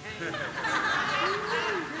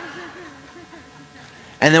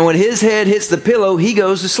 And then when his head hits the pillow, he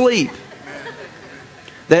goes to sleep.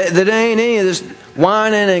 There ain't any of this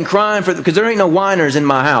whining and crying because there ain't no whiners in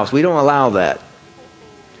my house. We don't allow that.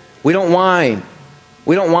 We don't whine.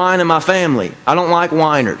 We don't whine in my family. I don't like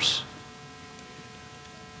whiners.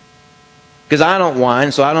 Because I don't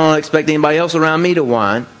whine, so I don't expect anybody else around me to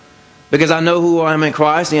whine. Because I know who I am in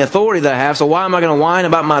Christ and the authority that I have. So why am I going to whine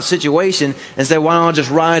about my situation and say, why don't I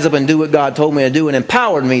just rise up and do what God told me to do and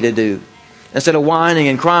empowered me to do? Instead of whining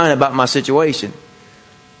and crying about my situation.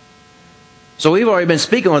 So we've already been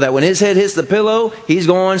speaking on that. When his head hits the pillow, he's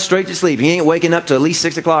going straight to sleep. He ain't waking up till at least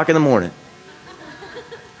 6 o'clock in the morning.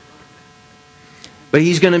 But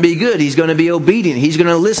he's going to be good. He's going to be obedient. He's going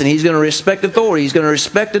to listen. He's going to respect authority. He's going to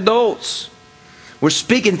respect adults. We're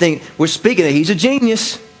speaking that he's a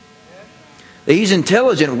genius. That he's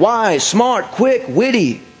intelligent, wise, smart, quick,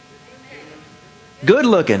 witty, good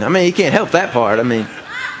looking. You can't help that part.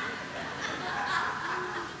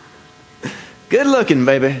 Good looking,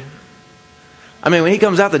 baby. When he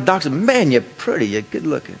comes out, the doctor says, man, you're pretty, you're good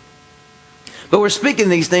looking. But we're speaking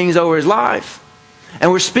these things over his life.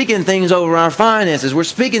 And we're speaking things over our finances. We're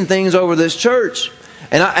speaking things over this church.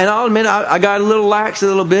 And I'll admit, I got a little lax a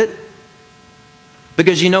little bit.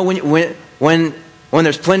 Because when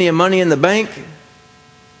there's plenty of money in the bank,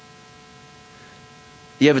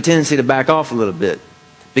 you have a tendency to back off a little bit.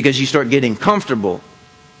 Because you start getting comfortable.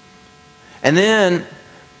 And then,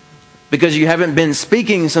 because you haven't been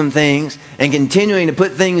speaking some things and continuing to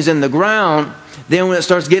put things in the ground, then when it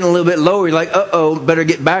starts getting a little bit lower, you're like, uh-oh, better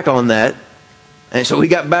get back on that. And so we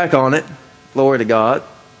got back on it. Glory to God.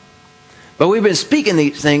 But we've been speaking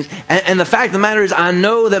these things. And the fact of the matter is, I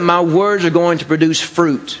know that my words are going to produce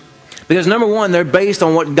fruit. Because number one, they're based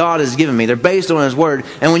on what God has given me. They're based on His Word.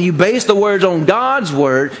 And when you base the words on God's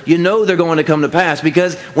Word, you know they're going to come to pass.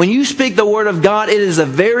 Because when you speak the Word of God, it is the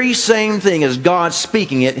very same thing as God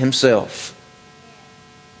speaking it Himself.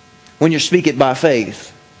 When you speak it by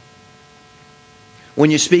faith.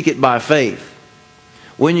 When you speak it by faith.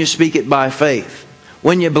 When you speak it by faith.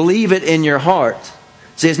 When you believe it in your heart.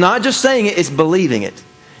 See, it's not just saying it, it's believing it.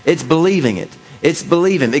 It's believing it. It's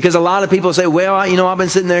believing. Because a lot of people say, well, I've been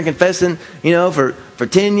sitting there confessing, for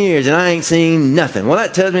 10 years and I ain't seen nothing. Well,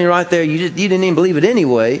 that tells me right there, you didn't even believe it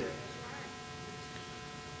anyway.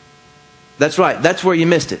 That's right. That's where you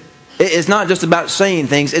missed it. It's not just about saying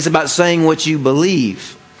things. It's about saying what you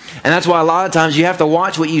believe. And that's why a lot of times you have to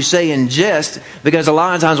watch what you say in jest, because a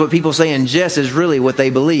lot of times what people say in jest is really what they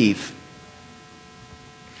believe.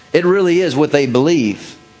 It really is what they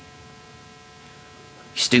believe.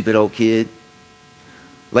 Stupid old kid.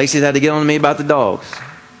 Lacey's had to get on to me about the dogs.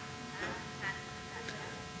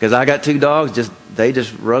 Because I got 2 dogs, they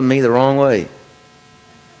just rub me the wrong way.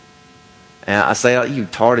 And I say, you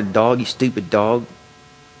retarded dog, you stupid dog,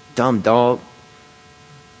 dumb dog,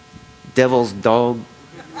 devil's dog,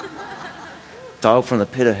 dog from the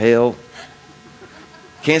pit of hell.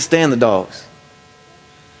 Can't stand the dogs.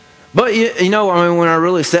 But, when I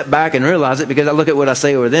really step back and realize it, because I look at what I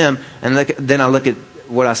say over them, and then I look at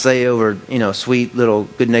what I say over, sweet little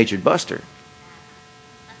good-natured Buster.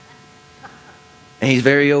 And he's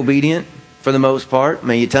very obedient for the most part.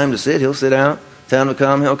 You tell him to sit, he'll sit down. Tell him to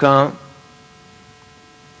come, he'll come.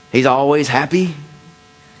 He's always happy.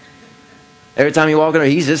 Every time you walk in there,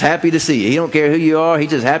 he's just happy to see you. He don't care who you are. He's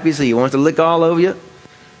just happy to see you. He wants to lick all over you.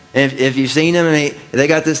 And if you've seen him, they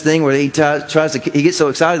got this thing where he gets so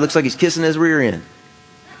excited, it looks like he's kissing his rear end.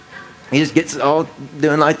 He just gets all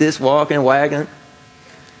doing like this, walking, wagging.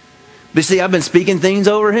 But see, I've been speaking things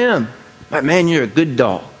over him. Like, man, you're a good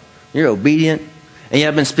dog. You're obedient. And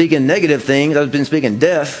I've been speaking negative things. I've been speaking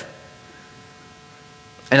death.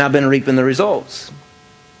 And I've been reaping the results.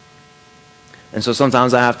 And so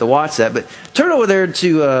sometimes I have to watch that. But turn over there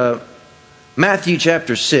to Matthew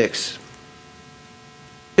chapter 6.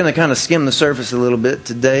 I'm going to kind of skim the surface a little bit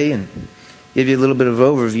today and give you a little bit of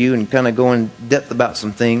overview and kind of go in depth about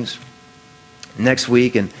some things next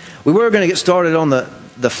week. And we were going to get started on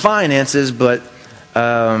the finances, but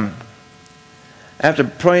after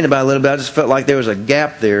praying about it a little bit, I just felt like there was a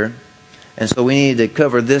gap there. And so we needed to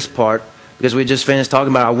cover this part because we just finished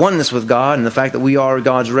talking about our oneness with God and the fact that we are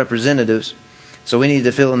God's representatives. So we need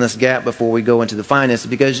to fill in this gap before we go into the finances,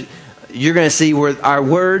 because you're going to see where our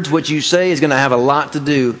words, what you say, is going to have a lot to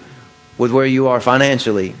do with where you are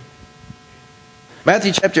financially.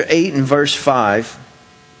 Matthew chapter 8 and verse 5.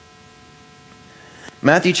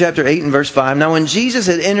 Matthew chapter 8 and verse 5. Now when Jesus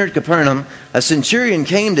had entered Capernaum, a centurion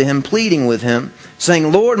came to him, pleading with him,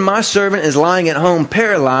 saying, Lord, my servant is lying at home,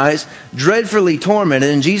 paralyzed, dreadfully tormented.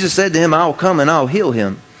 And Jesus said to him, I'll come and I'll heal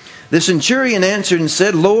him. The centurion answered and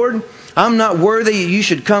said, Lord, I'm not worthy you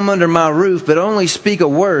should come under my roof, but only speak a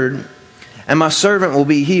word, and my servant will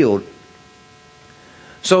be healed.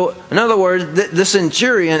 So, in other words, the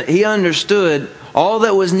centurion, he understood all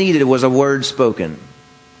that was needed was a word spoken.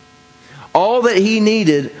 All that he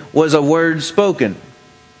needed was a word spoken.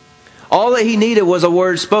 All that he needed was a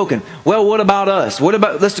word spoken. Well, what about us?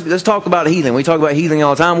 Let's talk about healing. We talk about healing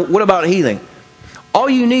all the time. What about healing? All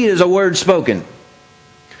you need is a word spoken.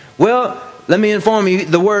 Well, let me inform you,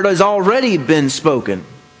 the word has already been spoken.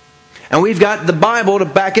 And we've got the Bible to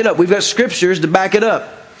back it up. We've got scriptures to back it up.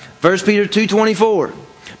 1 Peter 2:24.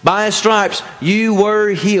 By his stripes you were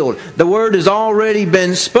healed. The word has already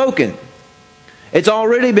been spoken. It's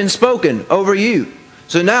already been spoken over you.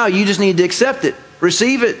 So now you just need to accept it.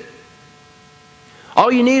 Receive it.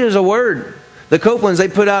 All you need is a word. The Copelands, they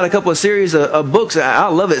put out a couple of series of books. I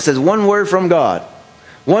love it. It says, one word from God.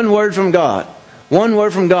 One word from God. One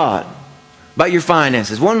word from God about your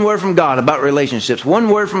finances. One word from God about relationships. One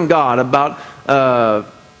word from God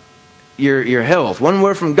about your health. One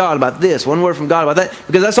word from God about this. One word from God about that.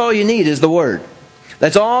 Because that's all you need is the word.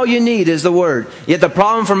 That's all you need is the word. Yet the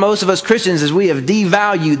problem for most of us Christians is we have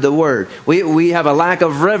devalued the word. We have a lack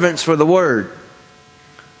of reverence for the word.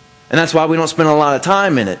 And that's why we don't spend a lot of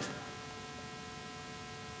time in it.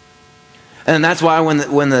 And that's why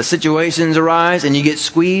when the situations arise and you get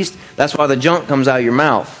squeezed, that's why the junk comes out of your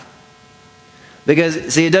mouth.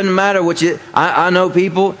 Because, see, it doesn't matter what I know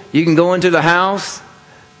people, you can go into the house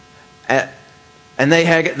and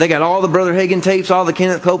they got all the Brother Hagin tapes, all the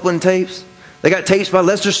Kenneth Copeland tapes. They got tapes by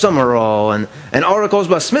Lester Summerall and articles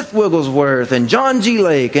by Smith Wigglesworth and John G.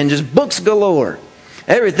 Lake and just books galore.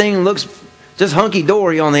 Everything looks just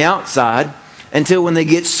hunky-dory on the outside until when they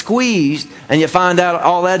get squeezed and you find out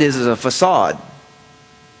all that is a facade.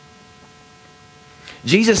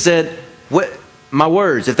 Jesus said, my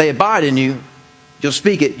words, if they abide in you, you'll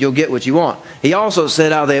speak it, you'll get what you want. He also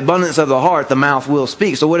said, out of the abundance of the heart, the mouth will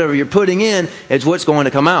speak. So whatever you're putting in, it's what's going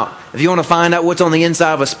to come out. If you want to find out what's on the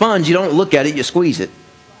inside of a sponge, you don't look at it, you squeeze it.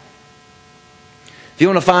 If you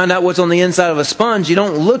want to find out what's on the inside of a sponge, you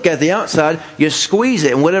don't look at the outside, you squeeze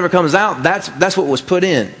it. And whatever comes out, that's what was put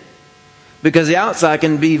in. Because the outside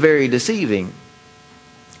can be very deceiving.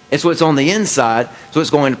 It's what's on the inside, so it's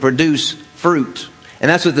going to produce fruit. And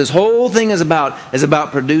that's what this whole thing is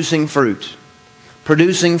about producing fruit.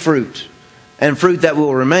 Producing fruit. And fruit that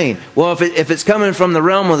will remain. Well, if it's coming from the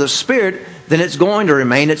realm of the Spirit, then it's going to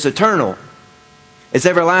remain. It's eternal. It's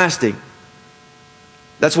everlasting.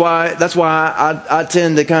 That's why I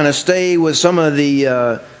tend to kind of stay with some of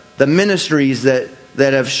the ministries that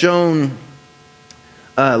have shown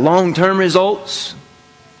long-term results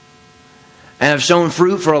and have shown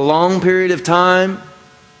fruit for a long period of time.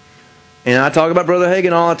 And I talk about Brother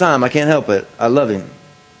Hagin all the time. I can't help it. I love him.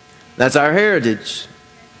 That's our heritage.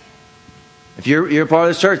 If you're a part of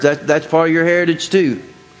this church, that's part of your heritage too.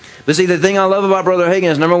 But see, the thing I love about Brother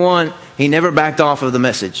Hagin is, number one, he never backed off of the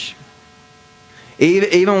message.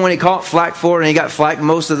 Even when he caught flack for it, and he got flack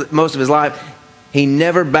most of his life, he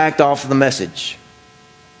never backed off of the message.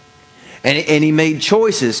 And he made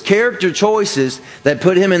choices, character choices, that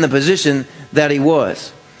put him in the position that he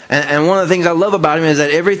was. And one of the things I love about him is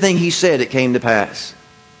that everything he said, it came to pass.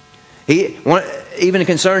 Even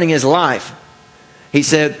concerning his life, he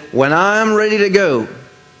said, when I'm ready to go,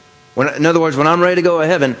 in other words, when I'm ready to go to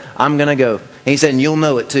heaven, I'm going to go. And he said, and you'll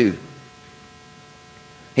know it too.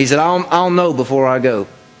 He said, I'll know before I go.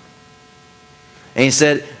 And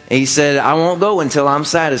he said, I won't go until I'm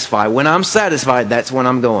satisfied. When I'm satisfied, that's when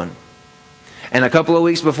I'm going. And a couple of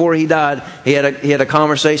weeks before he died, he had a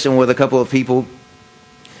conversation with a couple of people.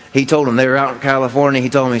 He told them, they were out in California. He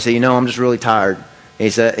told them, he said, I'm just really tired. He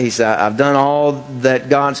said, I've done all that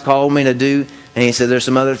God's called me to do. And he said, there's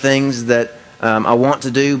some other things that I want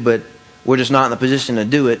to do, but we're just not in the position to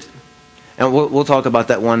do it. And we'll talk about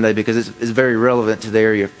that one day, because it's very relevant to the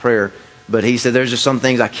area of prayer. But he said, there's just some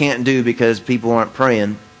things I can't do because people aren't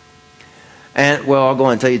praying. And, well, I'll go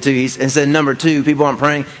and tell you too. He said, number two, people aren't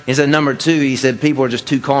praying. He said, number two, he said, people are just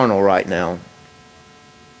too carnal right now.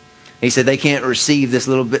 He said, they can't receive this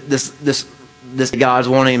little bit, this God's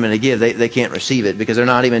wanting them to give. They can't receive it because they're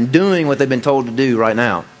not even doing what they've been told to do right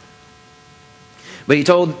now. But he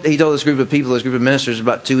told this group of people, this group of ministers,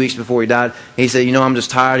 about 2 weeks before he died, he said, I'm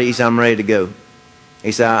just tired. He said, I'm ready to go.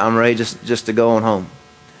 He said, I'm ready just to go on home.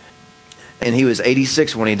 And he was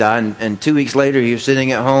 86 when he died. And 2 weeks later, he was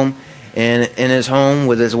sitting at home in his home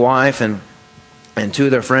with his wife and two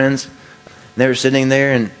of their friends. They were sitting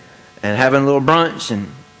there and having a little brunch.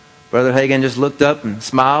 And Brother Hagin just looked up and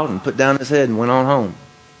smiled and put down his head and went on home.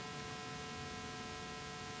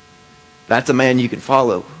 That's a man you can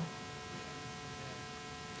follow.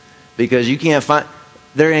 Because you can't find,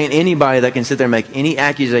 there ain't anybody that can sit there and make any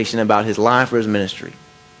accusation about his life or his ministry.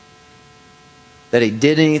 That he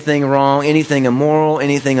did anything wrong, anything immoral,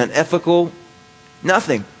 anything unethical.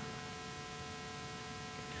 Nothing.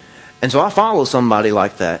 And so I follow somebody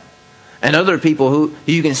like that. And other people who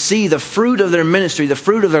you can see the fruit of their ministry, the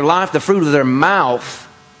fruit of their life, the fruit of their mouth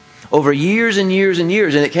over years and years and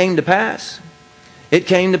years. And it came to pass. It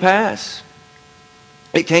came to pass.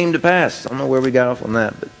 It came to pass. I don't know where we got off on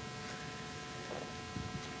that, but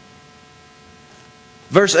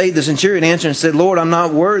Verse 8, the centurion answered and said, Lord, I'm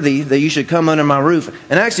not worthy that you should come under my roof.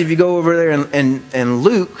 And actually, if you go over there in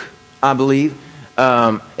Luke, I believe,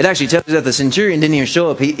 it actually tells you that the centurion didn't even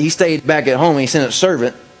show up. He stayed back at home and he sent a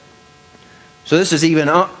servant. So this is even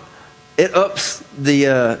it ups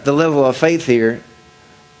the level of faith here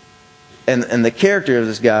and the character of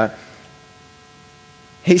this guy.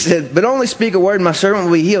 He said, but only speak a word and my servant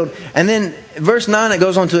will be healed. And then verse 9, it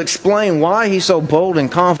goes on to explain why he's so bold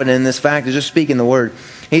and confident in this fact of just speaking the word.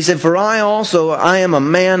 He said, for I am a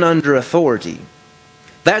man under authority.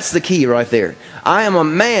 That's the key right there. I am a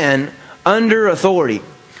man under authority.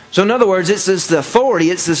 So in other words, it's this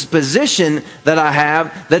authority, it's this position that I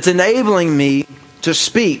have that's enabling me to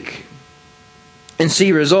speak and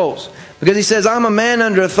see results. Because he says, I'm a man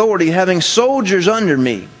under authority having soldiers under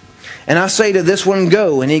me. And I say to this one,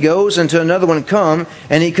 go, and he goes, and to another one, come,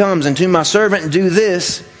 and he comes, and to my servant, do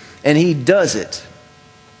this, and he does it.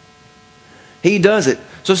 He does it.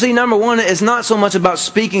 So see, number one, it's not so much about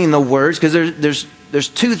speaking the words, because there's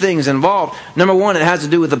two things involved. Number one, it has to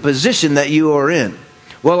do with the position that you are in.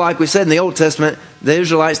 Well, like we said in the Old Testament, the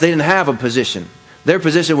Israelites, they didn't have a position. Their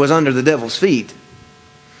position was under the devil's feet.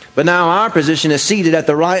 But now our position is seated at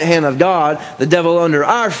the right hand of God, the devil under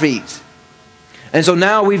our feet. And so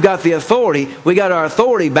now we've got the authority. We got our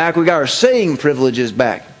authority back. We got our saying privileges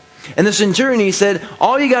back. And the centurion, he said,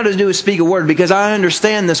 all you got to do is speak a word, because I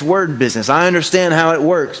understand this word business. I understand how it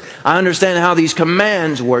works. I understand how these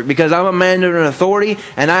commands work, because I'm a man under authority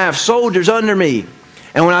and I have soldiers under me.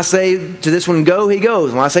 And when I say to this one, go, he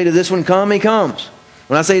goes. When I say to this one, come, he comes.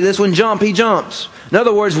 When I say this one jump, he jumps. In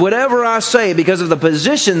other words, whatever I say, because of the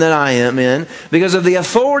position that I am in, because of the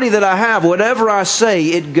authority that I have, whatever I say,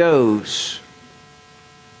 it goes.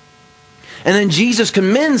 And then Jesus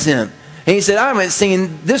commends him. And he said, I haven't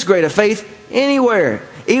seen this great of faith anywhere,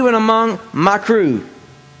 even among my crew.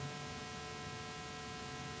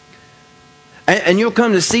 And you'll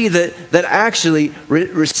come to see that actually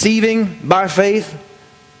receiving by faith,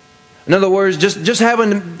 in other words, just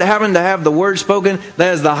having to have the word spoken,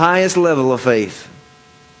 that is the highest level of faith.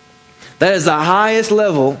 That is the highest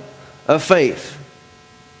level of faith.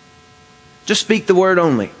 Just speak the word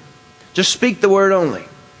only. Just speak the word only.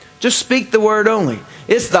 Just speak the word only.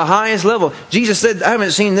 It's the highest level. Jesus said, I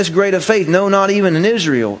haven't seen this great of faith, no, not even in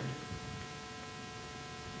Israel.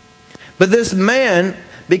 But this man,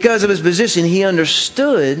 because of his position, he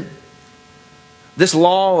understood this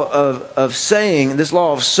law of saying, this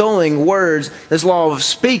law of sowing words, this law of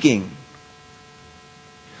speaking.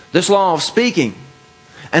 This law of speaking.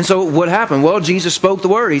 And so what happened? Well, Jesus spoke the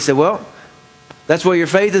word. He said, well, that's where your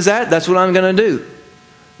faith is at. That's what I'm going to do.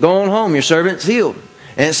 Go on home. Your servant's healed.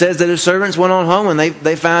 And it says that his servants went on home and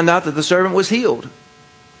they found out that the servant was healed.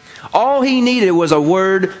 All he needed was a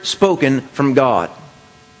word spoken from God.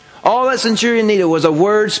 All that centurion needed was a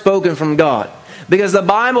word spoken from God. Because the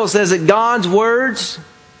Bible says that God's words,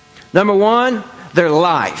 number one, they're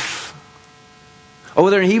life. Over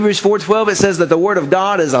there in Hebrews 4:12 it says that the Word of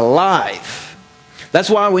God is alive. That's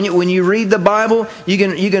why when you read the Bible, you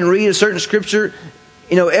can read a certain scripture,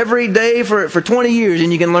 every day for 20 years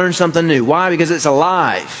and you can learn something new. Why? Because it's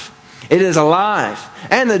alive. It is alive.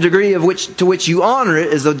 And the degree to which you honor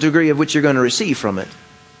it is the degree of which you're going to receive from it.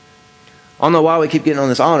 I don't know why we keep getting on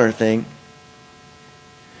this honor thing.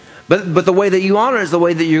 But the way that you honor is the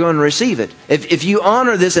way that you're going to receive it. If you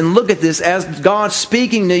honor this and look at this as God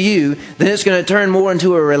speaking to you, then it's going to turn more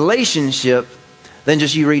into a relationship than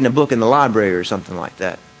just you reading a book in the library or something like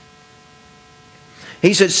that.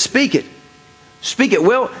 He said, speak it. Speak it.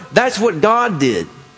 Well, that's what God did.